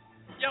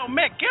 Yo,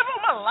 Mick, give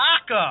him a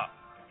locker.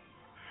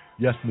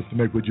 Yes, Mr.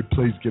 Mick, would you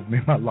please give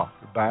me my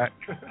locker back?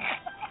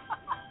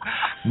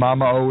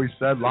 Mama always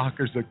said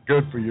lockers are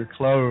good for your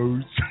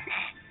clothes.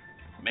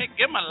 Mick,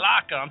 give him a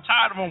locker. I'm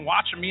tired of him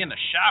watching me in the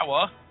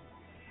shower.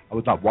 I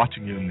was not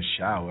watching you in the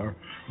shower.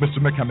 Mr.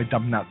 Mick had me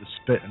dumping out the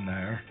spit in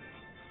there.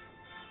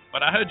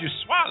 But I heard you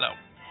swallow.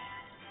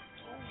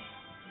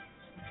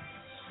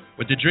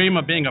 With the dream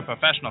of being a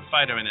professional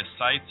fighter in his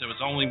sights, there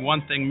was only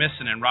one thing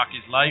missing in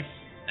Rocky's life,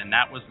 and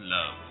that was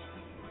love.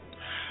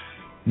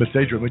 Miss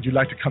Adrian, would you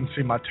like to come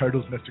see my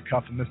turtles, Mr.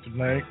 Cuff and Mr.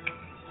 Lake?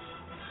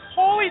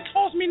 Oh, he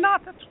told me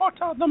not to talk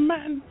to other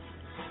men.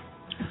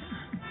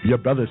 Your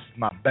brother's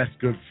my best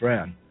good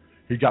friend.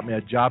 He got me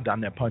a job down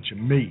there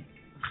punching meat.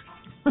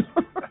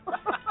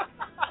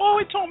 Oh,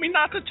 he told me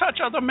not to touch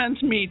other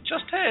men's meat,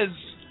 just his.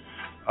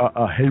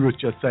 He was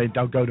just saying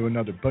don't go to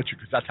another butcher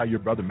because that's how your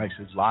brother makes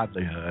his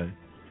livelihood.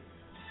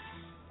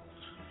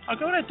 I'll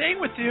go on a date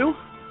with you,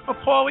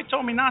 but Paul, he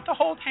told me not to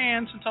hold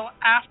hands until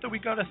after we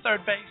go to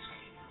third base.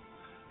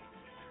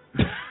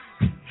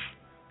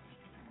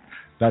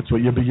 That's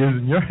what you'll be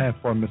using your hand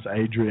for, Miss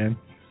Adrian.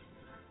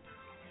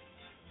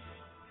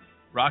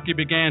 Rocky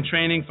began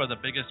training for the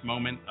biggest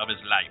moment of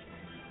his life.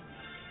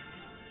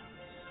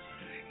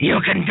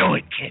 You can do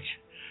it, kid.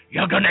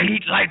 You're gonna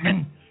eat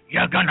lightning.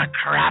 You're gonna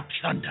crap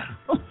thunder.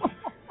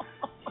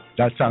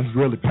 That sounds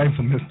really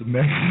painful, Mr.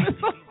 Mick.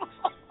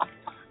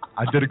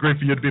 I did agree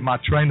for you to be my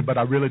trainer, but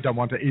I really don't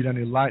want to eat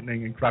any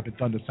lightning, and crapping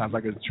thunder sounds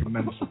like it's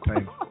tremendously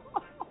painful.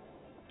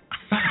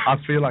 I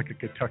feel like a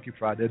Kentucky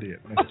Fried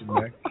Idiot, Mr.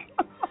 Mick.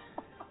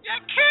 You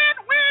can't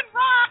win,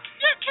 Rock!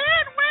 You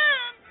can't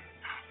win!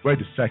 Wait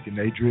a second,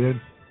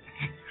 Adrian.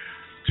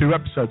 2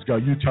 episodes ago,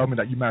 you told me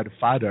that you married a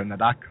fighter and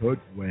that I could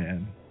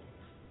win.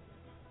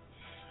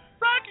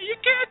 Rocky, you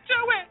can't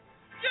do it!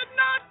 You're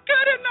not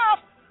good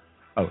enough!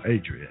 Oh,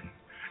 Adrian.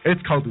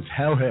 It's cold as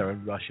hell here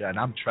in Russia, and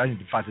I'm training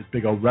to fight this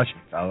big old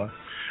Russian fella.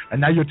 And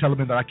now you're telling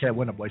me that I can't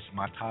win. I'm wasting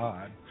my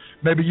time.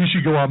 Maybe you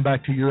should go on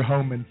back to your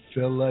home in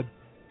Philadelphia,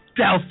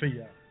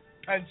 Pennsylvania.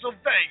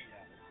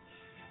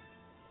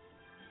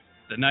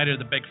 The night of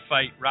the big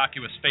fight, Rocky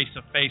was face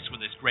to face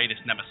with his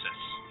greatest nemesis.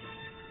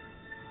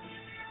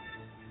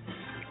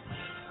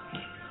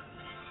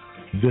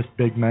 This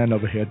big man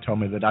over here told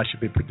me that I should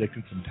be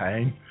predicting some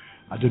pain.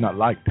 I do not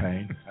like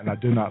pain, and I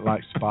do not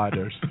like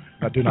spiders,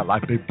 and I do not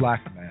like big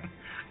black men.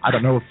 I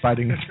don't know if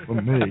fighting is for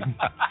me.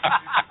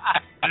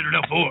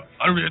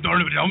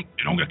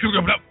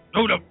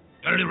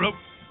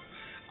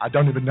 I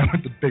don't even know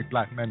what the big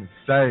black man is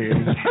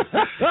saying.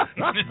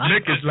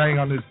 Mick is laying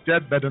on his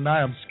deathbed, and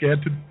I am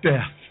scared to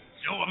death.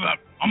 Yo,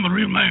 I'm the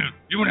real man.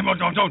 You and him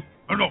don't.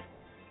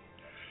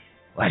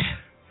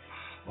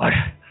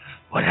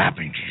 What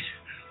happened, kid?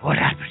 What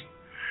happened?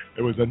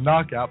 It was a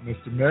knockout,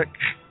 Mr. Mick.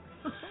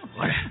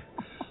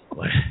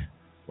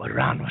 What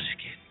round was it,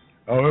 kid?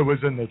 Oh, it was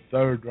in the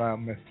third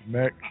round, Mr.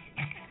 Mick.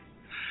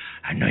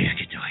 I know you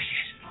could do it,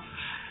 kid.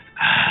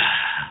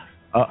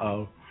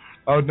 Uh-oh.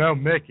 Oh, no,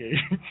 Mickey.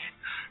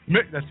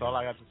 Mick, that's all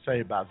I got to say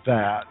about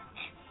that.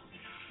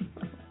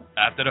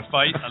 After the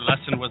fight, a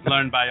lesson was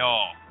learned by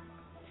all.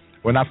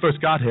 When I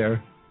first got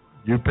here,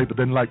 you people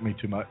didn't like me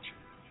too much.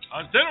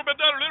 No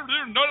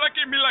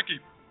lucky, me lucky.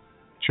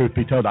 Truth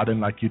be told, I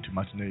didn't like you too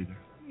much neither.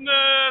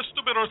 Nah,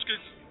 stupid Oskis.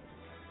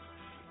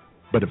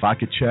 But if I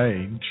could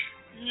change,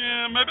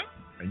 Yeah, maybe.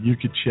 and you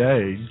could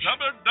change,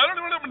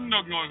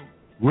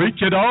 we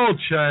could all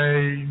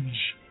change.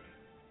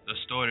 The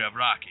story of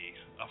Rocky,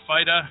 a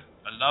fighter,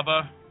 a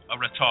lover, a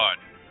retard.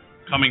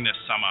 Coming this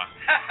summer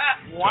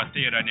to a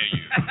theater near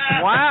you.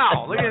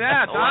 Wow, look at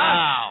that. Huh?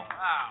 Wow.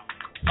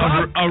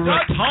 A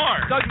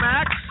retard. Doug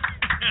Max,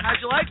 how'd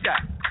you like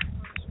that?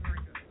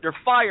 You're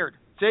fired.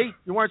 See?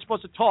 You weren't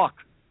supposed to talk.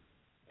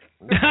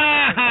 You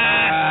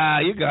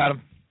got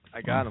him.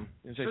 I got him.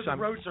 The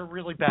roads are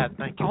really bad.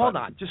 Thank you. Hold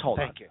on. Just hold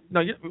on. Thank you.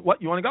 No,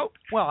 what? You want to go?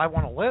 Well, I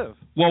want to live.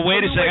 Well,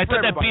 wait a Well, second. I wait for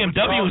thought that everybody.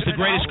 BMW was the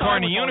greatest car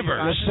in the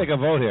universe. Let's take a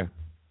vote here.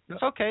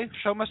 It's okay.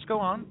 Show must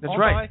go on. That's I'll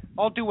right.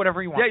 I'll do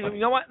whatever you want. Yeah,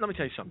 you know what? Let me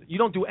tell you something. You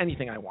don't do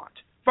anything I want.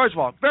 First of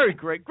all, very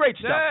great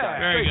stuff. Yeah, guys.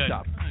 very great good.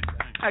 stuff.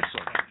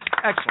 Excellent.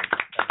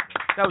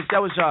 That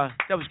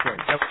was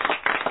great.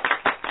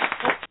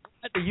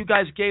 You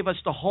guys gave us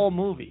the whole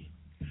movie.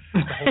 The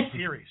whole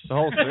series. The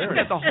whole You series.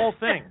 get the whole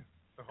thing.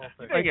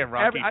 You can get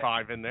Rocky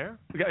 5 in there.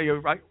 Yeah,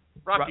 you're right.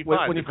 Rocky when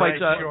 5. he fights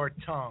your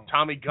tongue.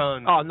 Tommy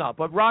Gunn. Oh no,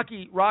 but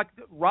Rocky, My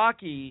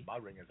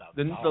ring is out.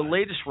 the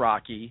latest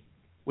Rocky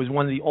was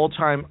one of the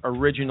all-time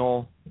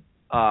original,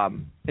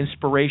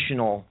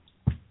 inspirational,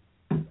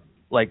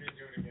 like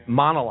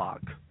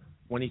monologue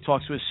when he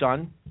talks to his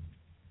son.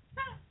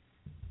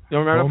 You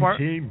don't remember that part?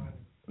 Team.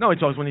 No, he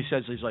talks when he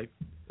says he's like,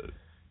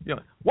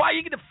 why are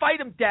you going to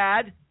fight him,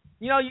 Dad?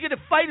 You're going to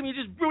fight him. You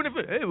just ruin it.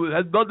 Hey, it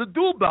has nothing to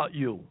do about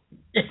you.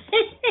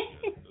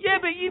 Yeah,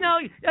 but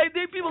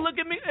people look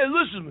at me. Hey,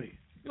 listen to me.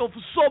 For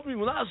something,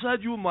 when I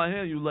had you in my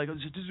hand, you were like, this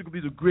is going to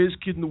be the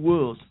greatest kid in the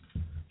world.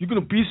 You're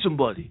going to be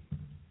somebody.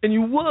 And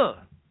you were.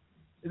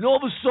 And all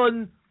of a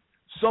sudden,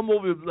 some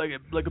over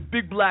like a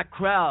big black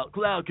cloud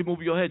came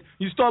over your head.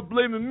 You start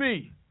blaming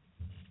me.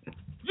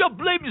 You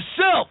blame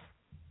yourself.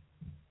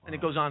 And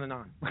it goes on and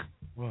on.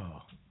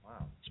 Whoa.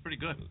 It's pretty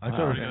good. I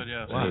thought Pretty good,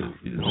 yeah. Wow.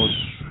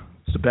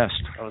 It's the best.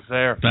 I was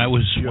there. That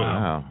was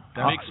Wow.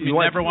 That makes me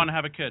never want to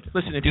have a kid.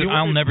 Listen, if Dude, you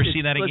I'll want, never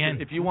see that listen,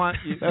 again. If you want,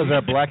 That was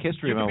our Black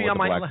History you could moment be with on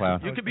the my Black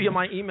Cloud. you could be on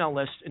my email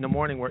list in the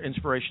morning where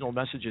inspirational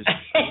messages.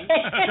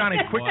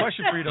 Johnny, quick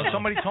question for you though.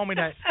 Somebody told me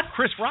that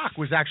Chris Rock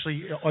was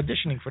actually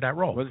auditioning for that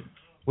role.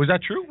 Was that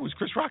true? Was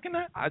Chris Rock in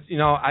that? I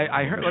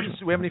heard.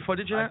 Do we have any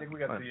footage of that? I think we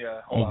got the.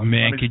 Oh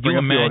man, could you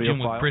imagine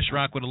what Chris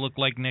Rock would have looked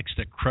like next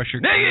to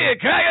Crusher? Nigga,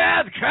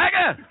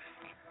 cracker!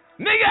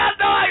 Nigga, I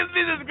know I can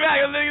see this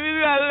cracker. Nigga,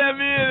 you gotta let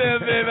me in there,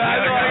 baby. I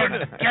know I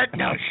can. Get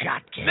no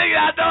shot, kid. Nigga,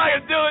 I know I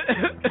can do it.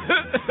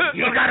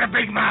 You got a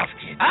big mouth,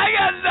 kid. I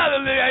got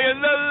nothing, nigga. I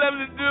got nothing left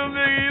to do,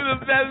 nigga. You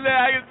the best man.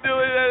 I can do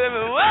it.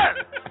 What?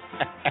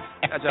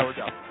 That's how we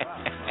go.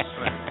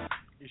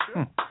 You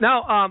sure?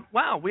 Now,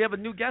 wow, we have a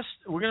new guest.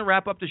 We're going to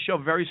wrap up the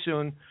show very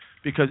soon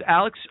because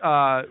Alex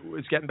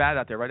is getting bad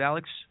out there, right,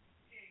 Alex?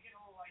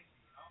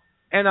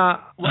 And a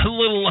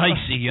little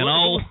icy, you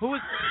know.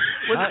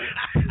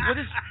 What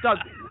is Doug?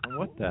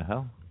 What the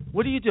hell?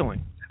 What are you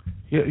doing?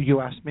 You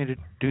asked me to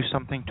do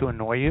something to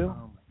annoy you.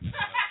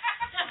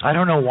 I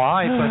don't know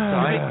why,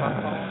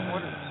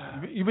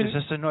 but is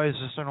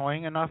this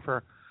annoying enough,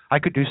 or I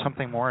could do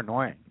something more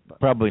annoying? But.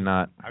 Probably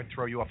not. I'd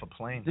throw you off a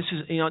plane. This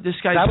is this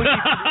guy.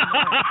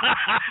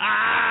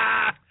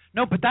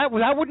 No, but that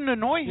wouldn't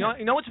annoy him.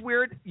 You know what's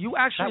weird? You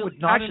actually that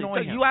would not annoy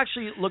him. You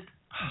actually look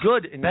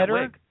good in that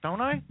wig.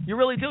 Don't I? You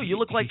really do. You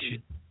look like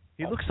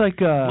he looks like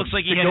he had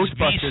his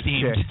Ghostbusters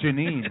pee chick,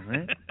 Janine,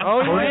 right?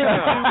 Oh yeah,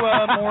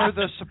 do more of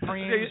the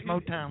Supremes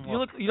Motown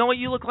look. You know what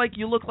you look like?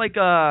 You look like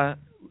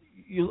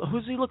who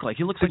does he look like?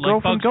 He looks the like girl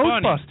from Bugs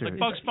Bunny. Ghostbusters. Like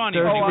Bugs Bunny.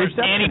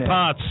 Annie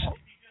Potts.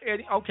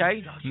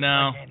 Okay.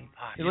 No.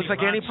 He looks like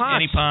Annie Potts.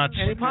 Annie Potts.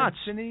 Annie Potts.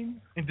 Janine?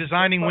 In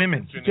Designing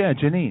Women. Yeah,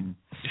 Janine.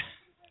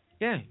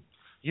 Yeah.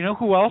 You know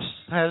who else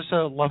has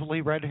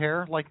lovely red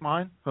hair like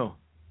mine? Who?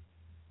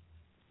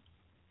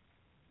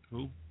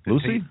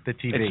 Lucy? The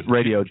TV. It's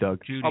radio, Doug.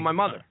 Judy. Oh, my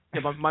mother.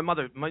 Yeah, my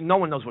mother. No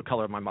one knows what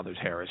color my mother's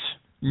hair is.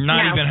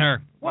 Not even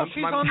her. Well,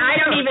 she's on. I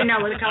don't even know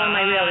what the color of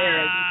my real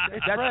hair is.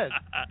 It's red.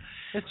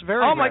 It's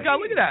very. Oh my red. God!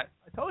 Look at that.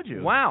 I told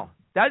you. Wow.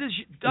 That is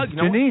Doug. It's You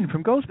know what? Janine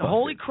from Ghostbusters.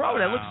 Holy crow!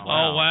 That looks.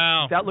 Oh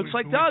wow. That looks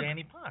like Doug.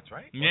 Annie Potts,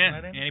 right?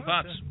 Yeah, Annie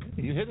Potts.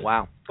 You hit it.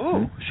 Wow.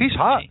 Ooh, she's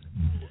hot.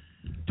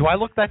 Do I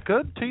look that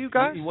good to you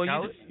guys? Well, you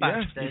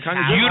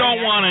You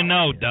don't want to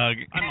know, Doug.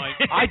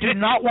 I do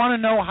not want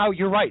to know how.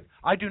 You're right.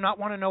 I do not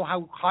want to know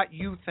how hot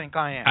you think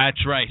I am.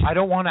 That's right. I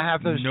don't want to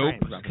have those. Nope.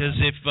 Because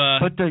if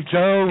but the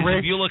Joe, Rich,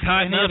 if you look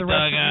hot any enough, of the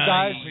rest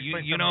Doug, of you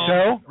guys, you know,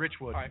 Joe, Rich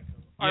would.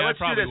 All right,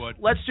 let's do this.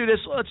 Let's do this.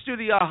 Let's do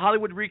the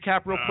Hollywood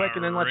recap real quick,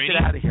 and then let's get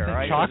out of here. All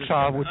right.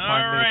 Chacha would find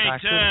me All right,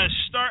 attractive.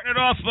 starting it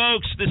off,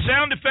 folks. The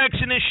sound effects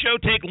in this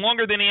show take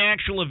longer than the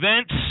actual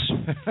events.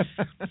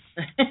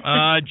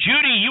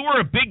 Judy, you were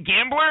a big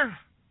gambler?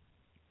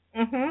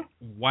 Mhm.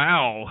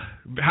 Wow.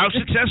 How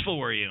successful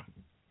were you?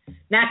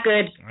 Not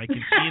good. I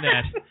can see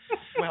that.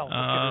 Well,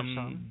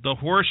 the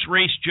horse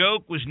race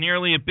joke was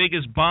nearly as big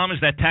as bomb as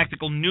that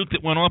tactical nuke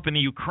that went off in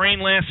the Ukraine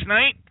last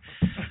night.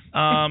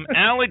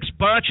 Alex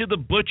Botcha the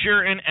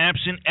Butcher, and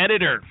absent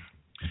editor.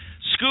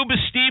 Scuba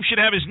Steve should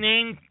have his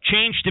name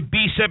changed to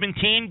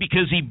B-17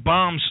 because he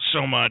bombs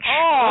so much.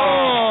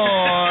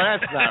 Oh,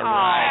 that's not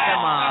right.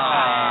 Come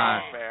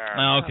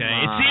on.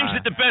 Okay. It seems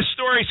that the best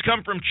stories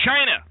come from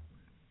China.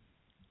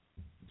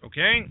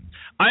 Okay?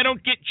 I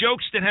don't get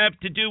jokes that have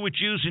to do with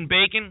Jews and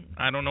bacon.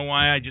 I don't know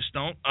why, I just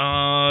don't.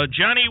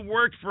 Johnny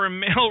worked for a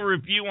mail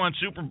review on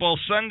Super Bowl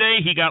Sunday.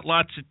 He got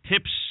lots of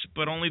tips,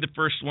 but only the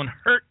first one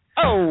hurt.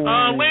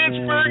 Lance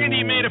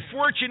Burgundy made a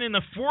fortune in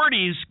the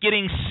 40s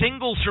getting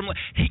singles from...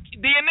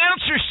 the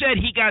announcer said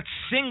he got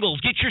singles.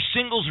 Get your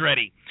singles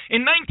ready.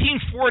 In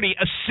 1940,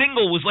 a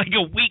single was like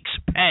a week's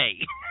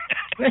pay.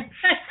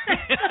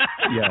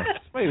 Yes.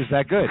 Wait, was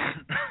that good?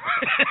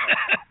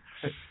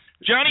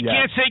 Johnny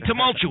can't say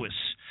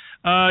tumultuous.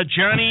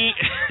 Johnny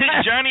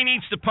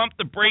needs to pump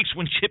the brakes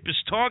when Chip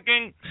is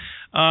talking.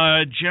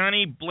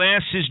 Johnny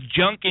blasts his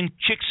junk in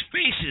chicks'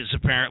 faces,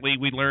 apparently,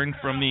 we learned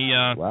from the...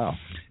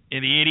 in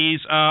the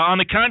 80s. On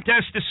the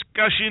contest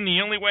discussion, the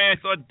only way I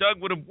thought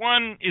Doug would have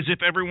won is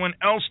if everyone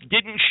else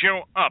didn't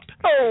show up.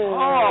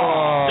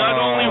 Doug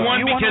only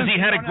won because he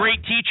had a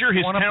great teacher.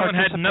 His talent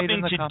had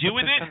nothing to do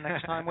with it.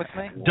 Next time with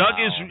me? Doug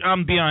is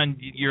beyond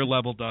your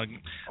level, Doug.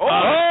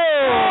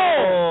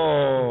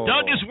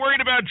 Doug is worried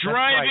about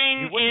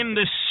driving in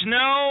the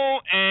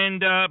snow,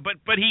 and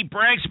but he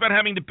brags about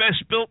having the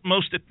best built,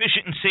 most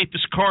efficient, and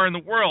safest car in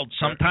the world.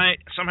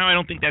 Somehow I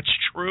don't think that's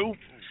true.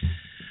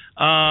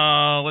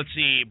 Let's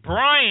see.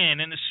 Brian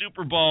in the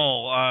Super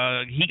Bowl.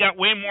 He got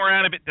way more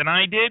out of it than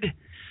I did.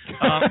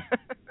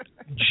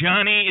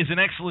 Johnny is an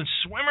excellent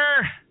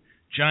swimmer.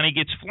 Johnny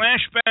gets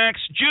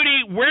flashbacks.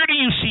 Judy, where do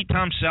you see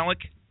Tom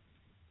Selleck?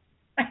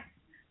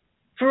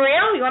 For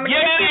real? You want me to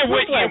get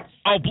Blue Bloods?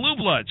 Oh, Blue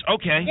Bloods.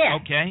 Okay. Yeah.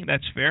 Okay,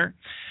 that's fair.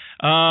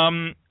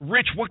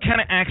 Rich, what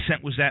kind of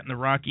accent was that in the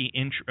Rocky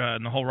intro,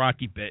 in the whole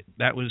Rocky bit?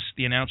 That was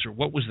the announcer.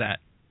 What was that?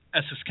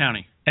 Essex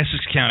County.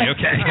 Essex County,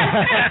 okay.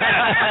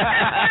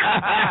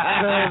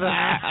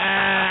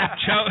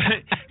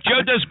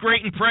 Joe does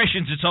great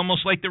impressions. It's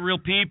almost like the real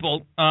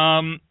people.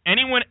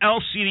 Anyone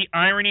else see the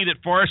irony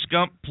that Forrest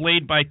Gump,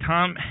 played by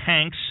Tom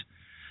Hanks,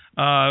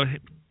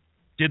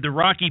 did the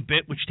Rocky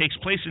bit, which takes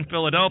place in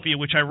Philadelphia,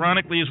 which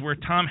ironically is where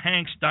Tom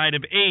Hanks died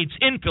of AIDS,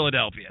 in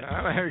Philadelphia.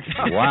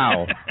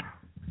 Wow.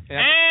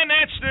 And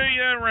that's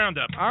the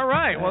roundup. All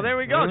right. Well, there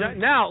we go.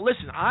 Now,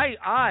 listen,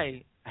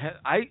 I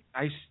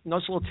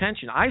notice a little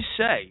tension. I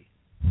say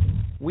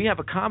we have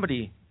a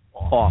comedy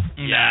off.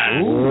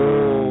 Yeah.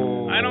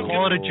 I don't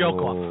call it a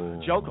joke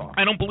off. Joke off.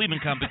 I don't believe in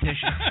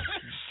competition.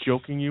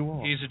 Joking you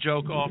off. He's a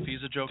joke off.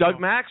 He's a joke Doug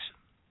off. Max?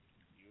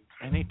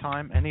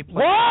 Anytime, any place.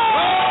 Whoa!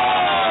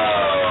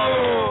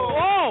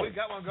 We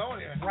got one going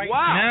here.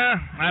 Wow.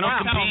 Nah, I don't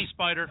compete.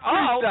 Spider.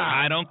 Oh.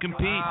 I don't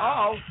compete.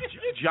 Oh.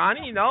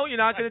 Johnny, no, you're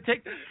not going to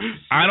take...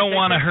 I don't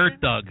want to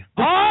hurt Doug.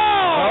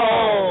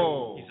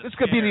 Oh! This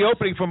could be the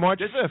opening for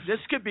March 5th. This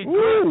could be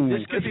good.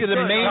 This could be the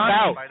main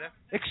bout.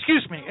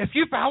 Excuse me.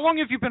 How long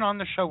have you been on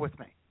the show with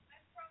me?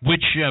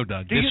 Which show,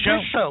 Doug? This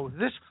show?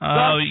 This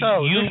show.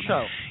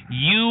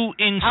 You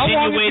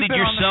insinuated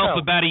yourself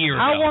about a year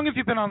ago. How long have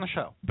you been on the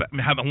show?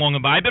 How long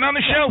have I been on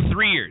the show?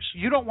 3 years.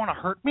 You don't want to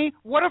hurt me?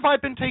 What if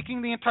I've been taking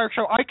the entire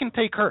show? I can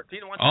take hurt.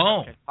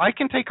 I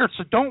can take hurt,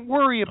 so don't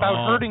worry about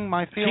hurting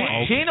my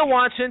feelings. Tina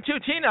wants in too.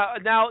 Tina,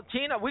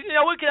 we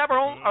could have our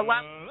own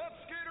last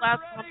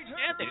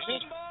standing.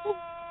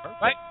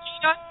 Right,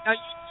 Tina? Now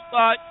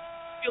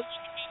you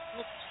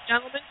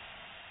gentlemen.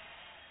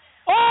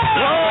 Oh!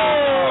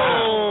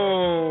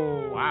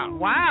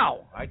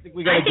 Wow! I think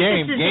we got a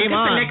game. This is game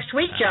on. For next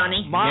week,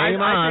 Johnny.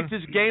 I think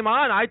this is game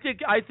on. I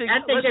think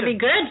it'd be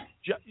good.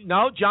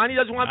 No, Johnny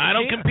doesn't want to. I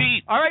don't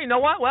compete. All right, you know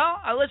what? Well,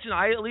 listen.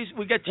 At least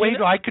we get Tina.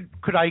 Wait,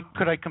 could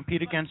I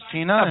compete against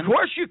Tina? Of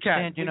course you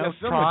can. And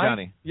film with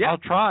Johnny. Yeah. I'll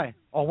try.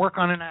 I'll work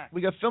on an act.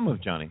 We got film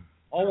with Johnny.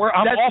 We'll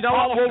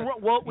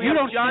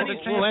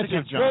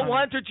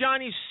enter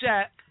Johnny's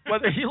set,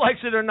 whether he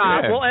likes it or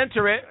not. Yeah. We'll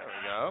enter it.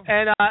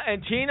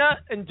 And Tina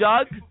and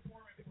Doug,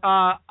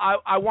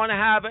 I want to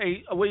have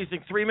what do you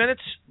think? 3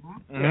 minutes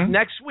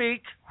next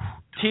week.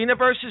 Tina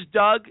versus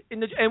Doug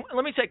and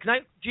let me say, can I?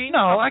 Gene?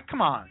 No,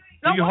 come on.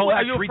 No, you hold are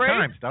that you 3 afraid?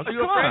 times, Doug. Are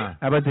you afraid?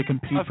 How about they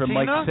compete for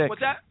Mike 6?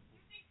 What's that?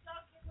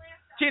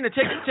 Tina,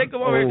 take the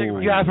one.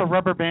 You have a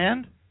rubber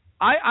band?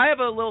 I have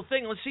a little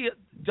thing. Let's see it.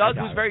 Doug,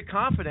 who's very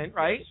confident,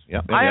 right?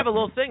 Yep. I have a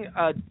little thing.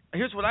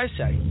 Here's what I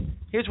say.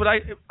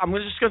 I'm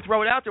just going to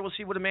throw it out there. We'll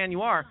see what a man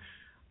you are.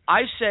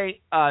 I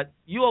say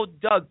you owe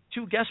Doug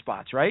 2 guest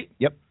spots, right?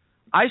 Yep.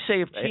 I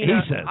say if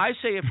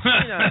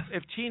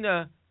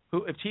Tina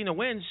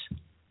wins,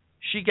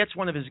 she gets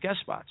one of his guest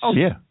spots. Oh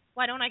yeah.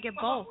 Why don't I get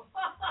both?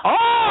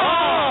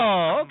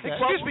 Oh, okay.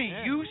 Well, Excuse me.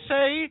 You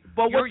say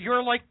but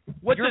you're like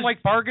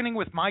bargaining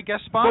with my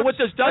guest spot. But what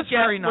does Doug get?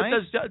 Very nice.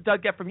 What does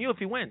Doug get from you if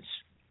he wins?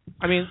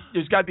 I mean,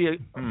 there's got to be a.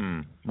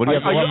 What do you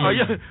have? Are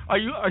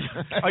you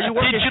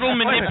working? Digital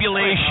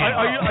manipulation.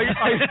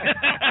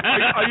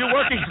 Are you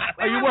working?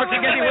 Are you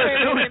working anywhere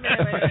soon?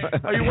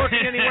 Are you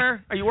working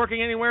anywhere? Are you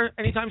working anywhere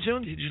anytime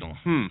soon? Digital.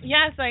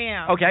 Yes, I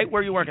am. Okay,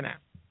 where are you working at?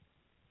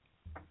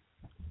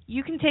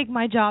 You can take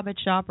my job at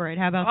ShopRite.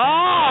 How about that?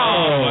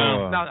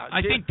 Oh, No,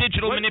 I think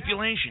digital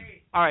manipulation.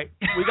 All right,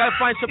 we got to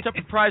find some type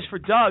of prize for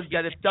Doug.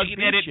 If Doug You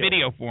can edit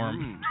video for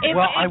him.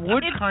 I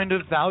would kind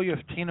of value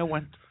if Tina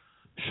went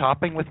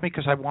shopping with me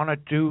because I want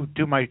to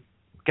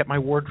get my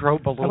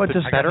wardrobe a little bit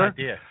better.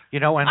 You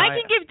know, and I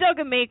can give Doug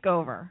a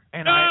makeover.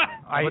 And I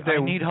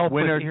need help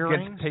with winner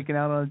earrings. gets taken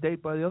out on a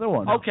date by the other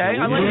one. Okay,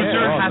 I like Loser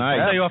that. has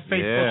to stay off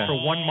Facebook for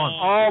 1 month.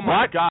 Oh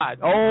my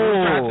God!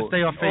 Loser has to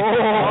stay off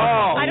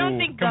Facebook. I don't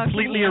think Doug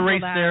completely can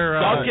erase that.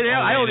 their. Doug can handle.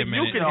 I don't think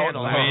you can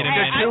handle that.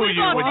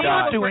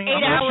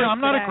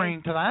 I'm not agreeing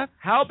to that.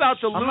 How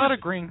about the loser? I'm not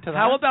agreeing to that.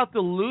 How about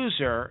the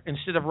loser,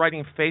 instead of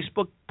writing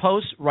Facebook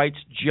posts,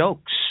 writes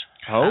jokes?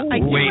 Oh,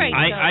 wait!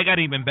 I got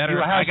even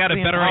better. I got a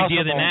better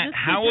idea than that.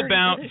 How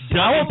about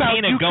Doug and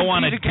Tina go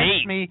on a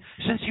date? Me,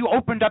 since you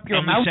opened up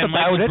your And we mouth send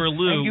about Michael it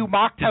Berlew and you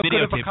mocked the how good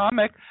of a videotape.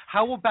 comic,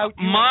 how about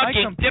you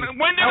Mocking?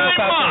 When did I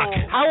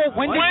mock?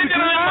 When did I you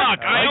do that? mock?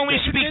 I only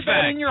You speak did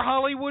that facts. in your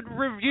Hollywood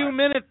Review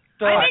Minute.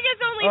 I think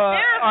it's only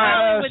fair if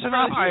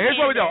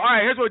Hollywood All right,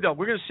 here's what we do.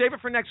 We're going to save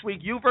it for next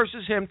week. You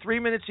versus him, 3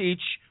 minutes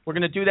each. We're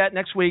going to do that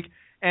next week.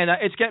 And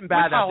it's getting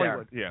bad With out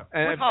Hollywood. there.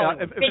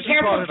 Yeah. Be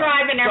careful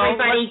driving,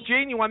 everybody.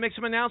 Gene, you want to make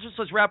some announcements?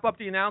 Let's wrap up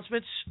the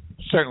announcements.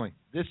 Certainly.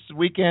 This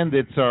weekend,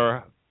 it's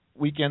our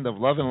weekend of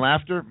love and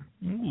laughter.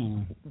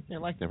 Ooh. I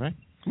like that, right?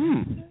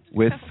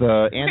 With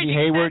Andy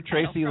Hayward,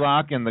 Tracy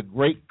Locke, and the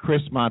great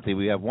Chris Monte.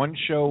 We have one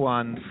show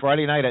on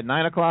Friday night at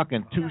 9 o'clock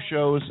and 2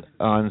 shows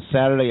on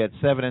Saturday at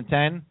 7 and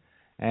 10.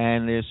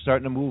 And they're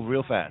starting to move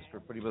real fast.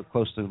 We're pretty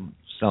close to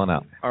selling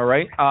out. All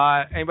right.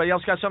 Anybody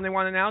else got something they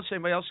want to announce?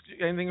 Anybody else?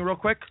 Anything real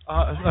quick?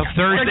 Thursday What do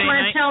you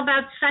want night. to tell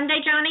about Sunday,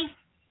 Johnny?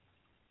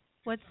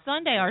 What's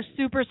Sunday? Our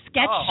super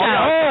sketch show.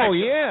 Oh,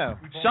 yeah.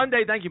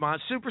 Sunday, thank you, Mon.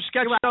 Super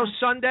Sketch Show,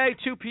 Sunday,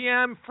 2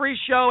 p.m. Free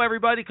show,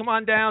 everybody. Come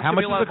on down. How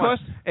much does it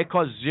cost? It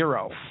costs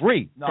 $0.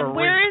 Free. And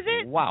where is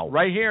it? Wow.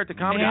 Right here at the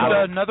Comedy And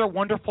Club. another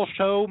wonderful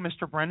show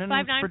Mr. Brennan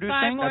is 595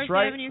 producing. Morris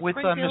Avenue, With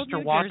Springfield, Mr.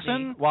 New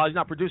Watson. Well, he's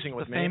not producing it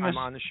with The me. famous I'm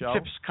on the show.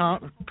 Chips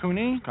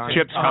Cooney.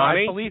 Chips I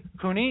Connie. believe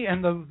Cooney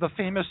and the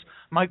famous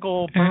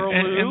Michael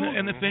Berlew.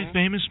 And the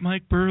famous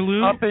Mike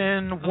Berlew. Up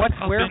in what?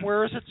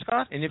 Where is it,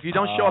 Scott? And if you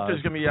don't show up,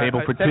 there's going to be a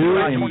Table for 2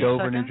 February in 22nd.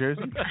 Dover, New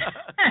Jersey.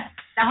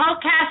 The whole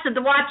cast of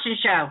the Watson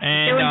Show.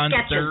 And doing on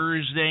sketches.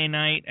 Thursday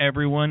night,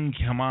 everyone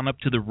come on up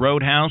to the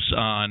Roadhouse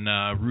on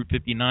Route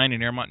 59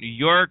 in Airmont, New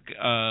York.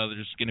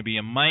 There's going to be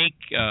a mic.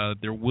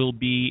 There will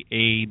be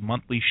a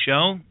monthly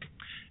show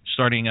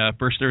starting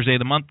first Thursday of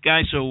the month,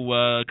 guys.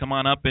 So come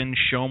on up and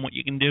show them what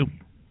you can do.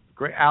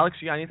 Great. Alex,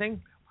 you got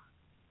anything?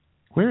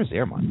 Where is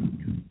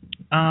Airmont?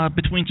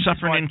 Between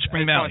Suffern and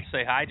Spring I Valley. just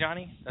wanted to say hi,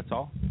 Johnny. That's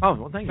all. Oh,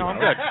 well, thank you. No, I'm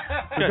good.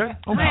 Good.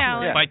 Oh, Hi,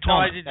 Alex. By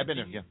Tom. I've been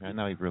there. Yeah,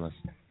 now you realize.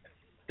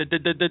 What's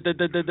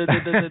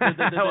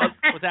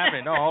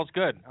happening? No, all's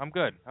good. I'm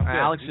good.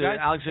 Alex, You guys?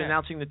 Alex is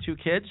announcing the 2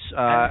 kids.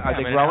 Are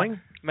they growing?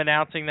 I'm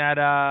announcing that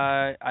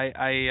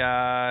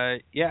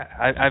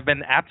I've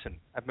been absent.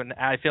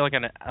 I feel like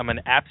I'm an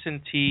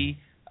absentee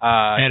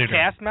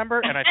cast member,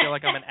 and I feel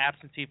like I'm an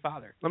absentee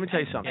father. Let me tell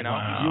you something. You know?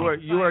 Wow.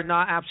 You are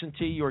not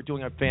absentee. You are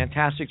doing a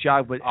fantastic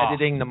job with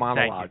editing the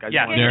monologue. Thank you.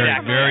 Yes,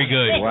 Very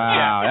good.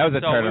 Wow, that was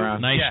a So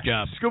turnaround. Nice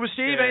job. Scuba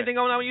Steve, anything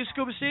going on with you,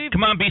 Scuba Steve?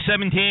 Come on,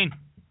 B-17.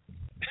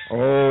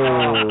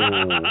 Oh.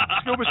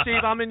 Scuba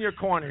Steve, I'm in your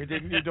corner.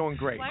 You're doing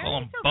great.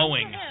 Call him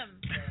Boeing.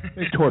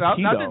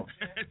 Torpedo.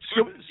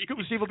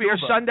 Scuba Steve will be here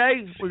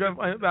Sunday. We're going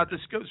to about the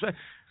Scuba.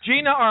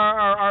 Gina,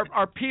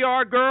 our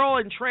PR girl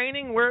in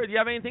training. Do you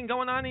have anything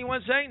going on that you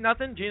want to say?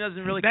 Nothing. Gina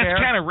doesn't really care. That's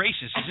kind of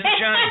racist, isn't it,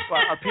 Johnny?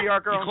 Our PR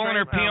girl. You calling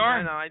her training?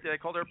 PR? No, I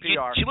called her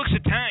PR. She looks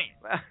Italian.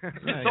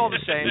 It's all the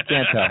same. You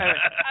can't tell.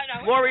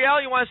 L'Oreal,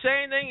 you want to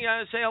say anything? You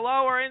want to say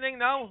hello or anything?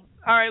 No.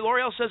 All right,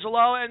 L'Oreal says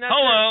hello, and that's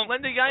Hello. it.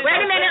 Linda, you guys. Wait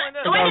a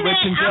minute.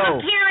 Rich and Joe.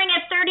 I'm appearing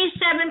at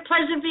 37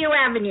 Pleasant View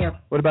Avenue.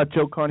 What about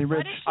Joe Carney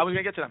Rich? I was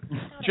gonna get to them.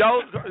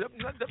 Joe,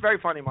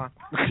 very funny, Mom.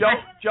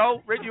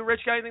 Joe, you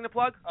Rich, got anything to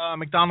plug?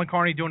 McDonald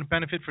Carney doing a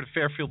benefit for the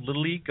Fairfield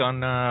Little League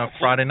on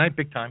Friday night.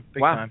 Big time.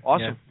 Wow,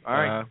 awesome. Yeah. All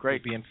right,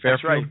 great. We'll be in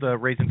That's Fairfield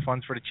raising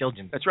funds for the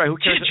children. That's right. Who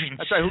cares?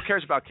 That's right. Who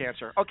cares about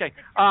cancer? Okay.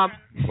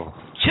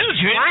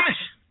 Children?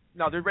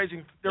 No, they're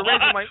raising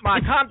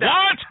my calm down.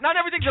 What? Not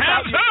everything's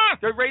about you.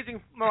 They're raising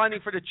money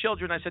for the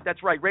children. I said,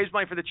 that's right. Raise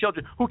money for the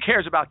children. Who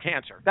cares about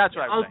cancer? That's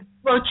what I was saying.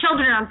 Well,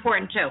 children are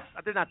important, too.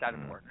 They're not that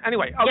important.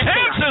 Anyway. Okay.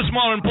 Cancer's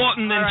more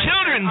important than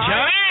children,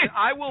 Johnny.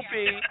 I will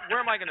be,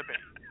 where am I going to be?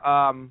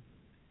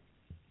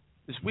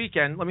 This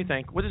weekend, let me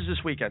think. What is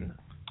this weekend?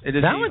 It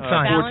is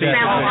Valentine's Day.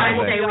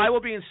 I will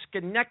be in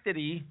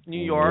Schenectady,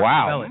 New York.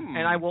 Wow.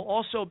 And I will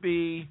also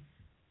be...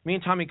 Me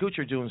and Tommy Gooch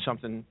are doing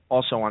something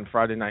also on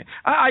Friday night.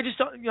 I just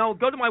don't,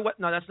 go to my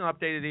no, that's not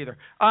updated either.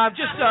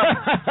 Just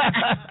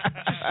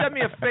send me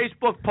a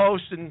Facebook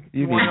post and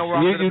you want to know where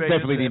I'm going to be. You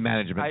definitely need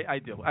management. I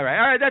do. All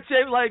right, that's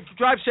it.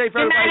 Drive safe,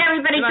 everybody. Good night,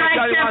 everybody.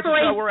 Drive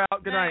carefully. We're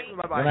out. Good night.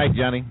 Bye-bye. Good night,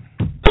 Johnny.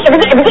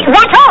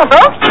 That's all,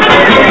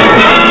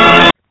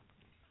 folks.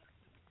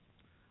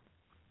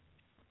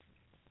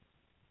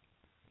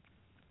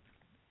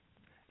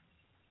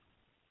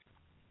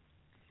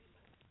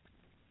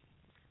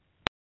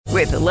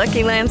 With the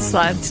Lucky Land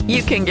Slots,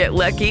 you can get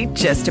lucky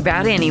just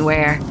about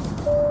anywhere.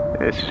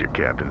 This is your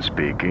captain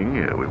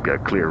speaking. We've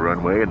got clear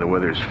runway and the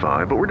weather's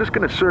fine, but we're just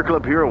going to circle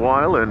up here a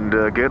while and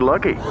get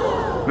lucky.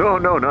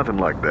 No, nothing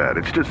like that.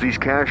 It's just these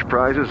cash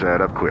prizes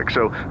add up quick.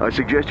 So I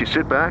suggest you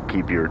sit back,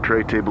 keep your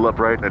tray table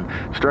upright, and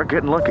start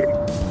getting lucky.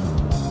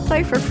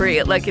 Play for free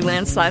at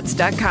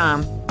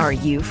LuckyLandSlots.com. Are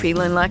you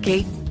feeling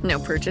lucky? No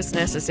purchase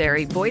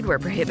necessary. Void where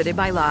prohibited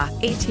by law.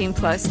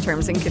 18+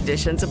 terms and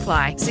conditions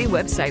apply. See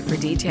website for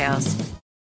details.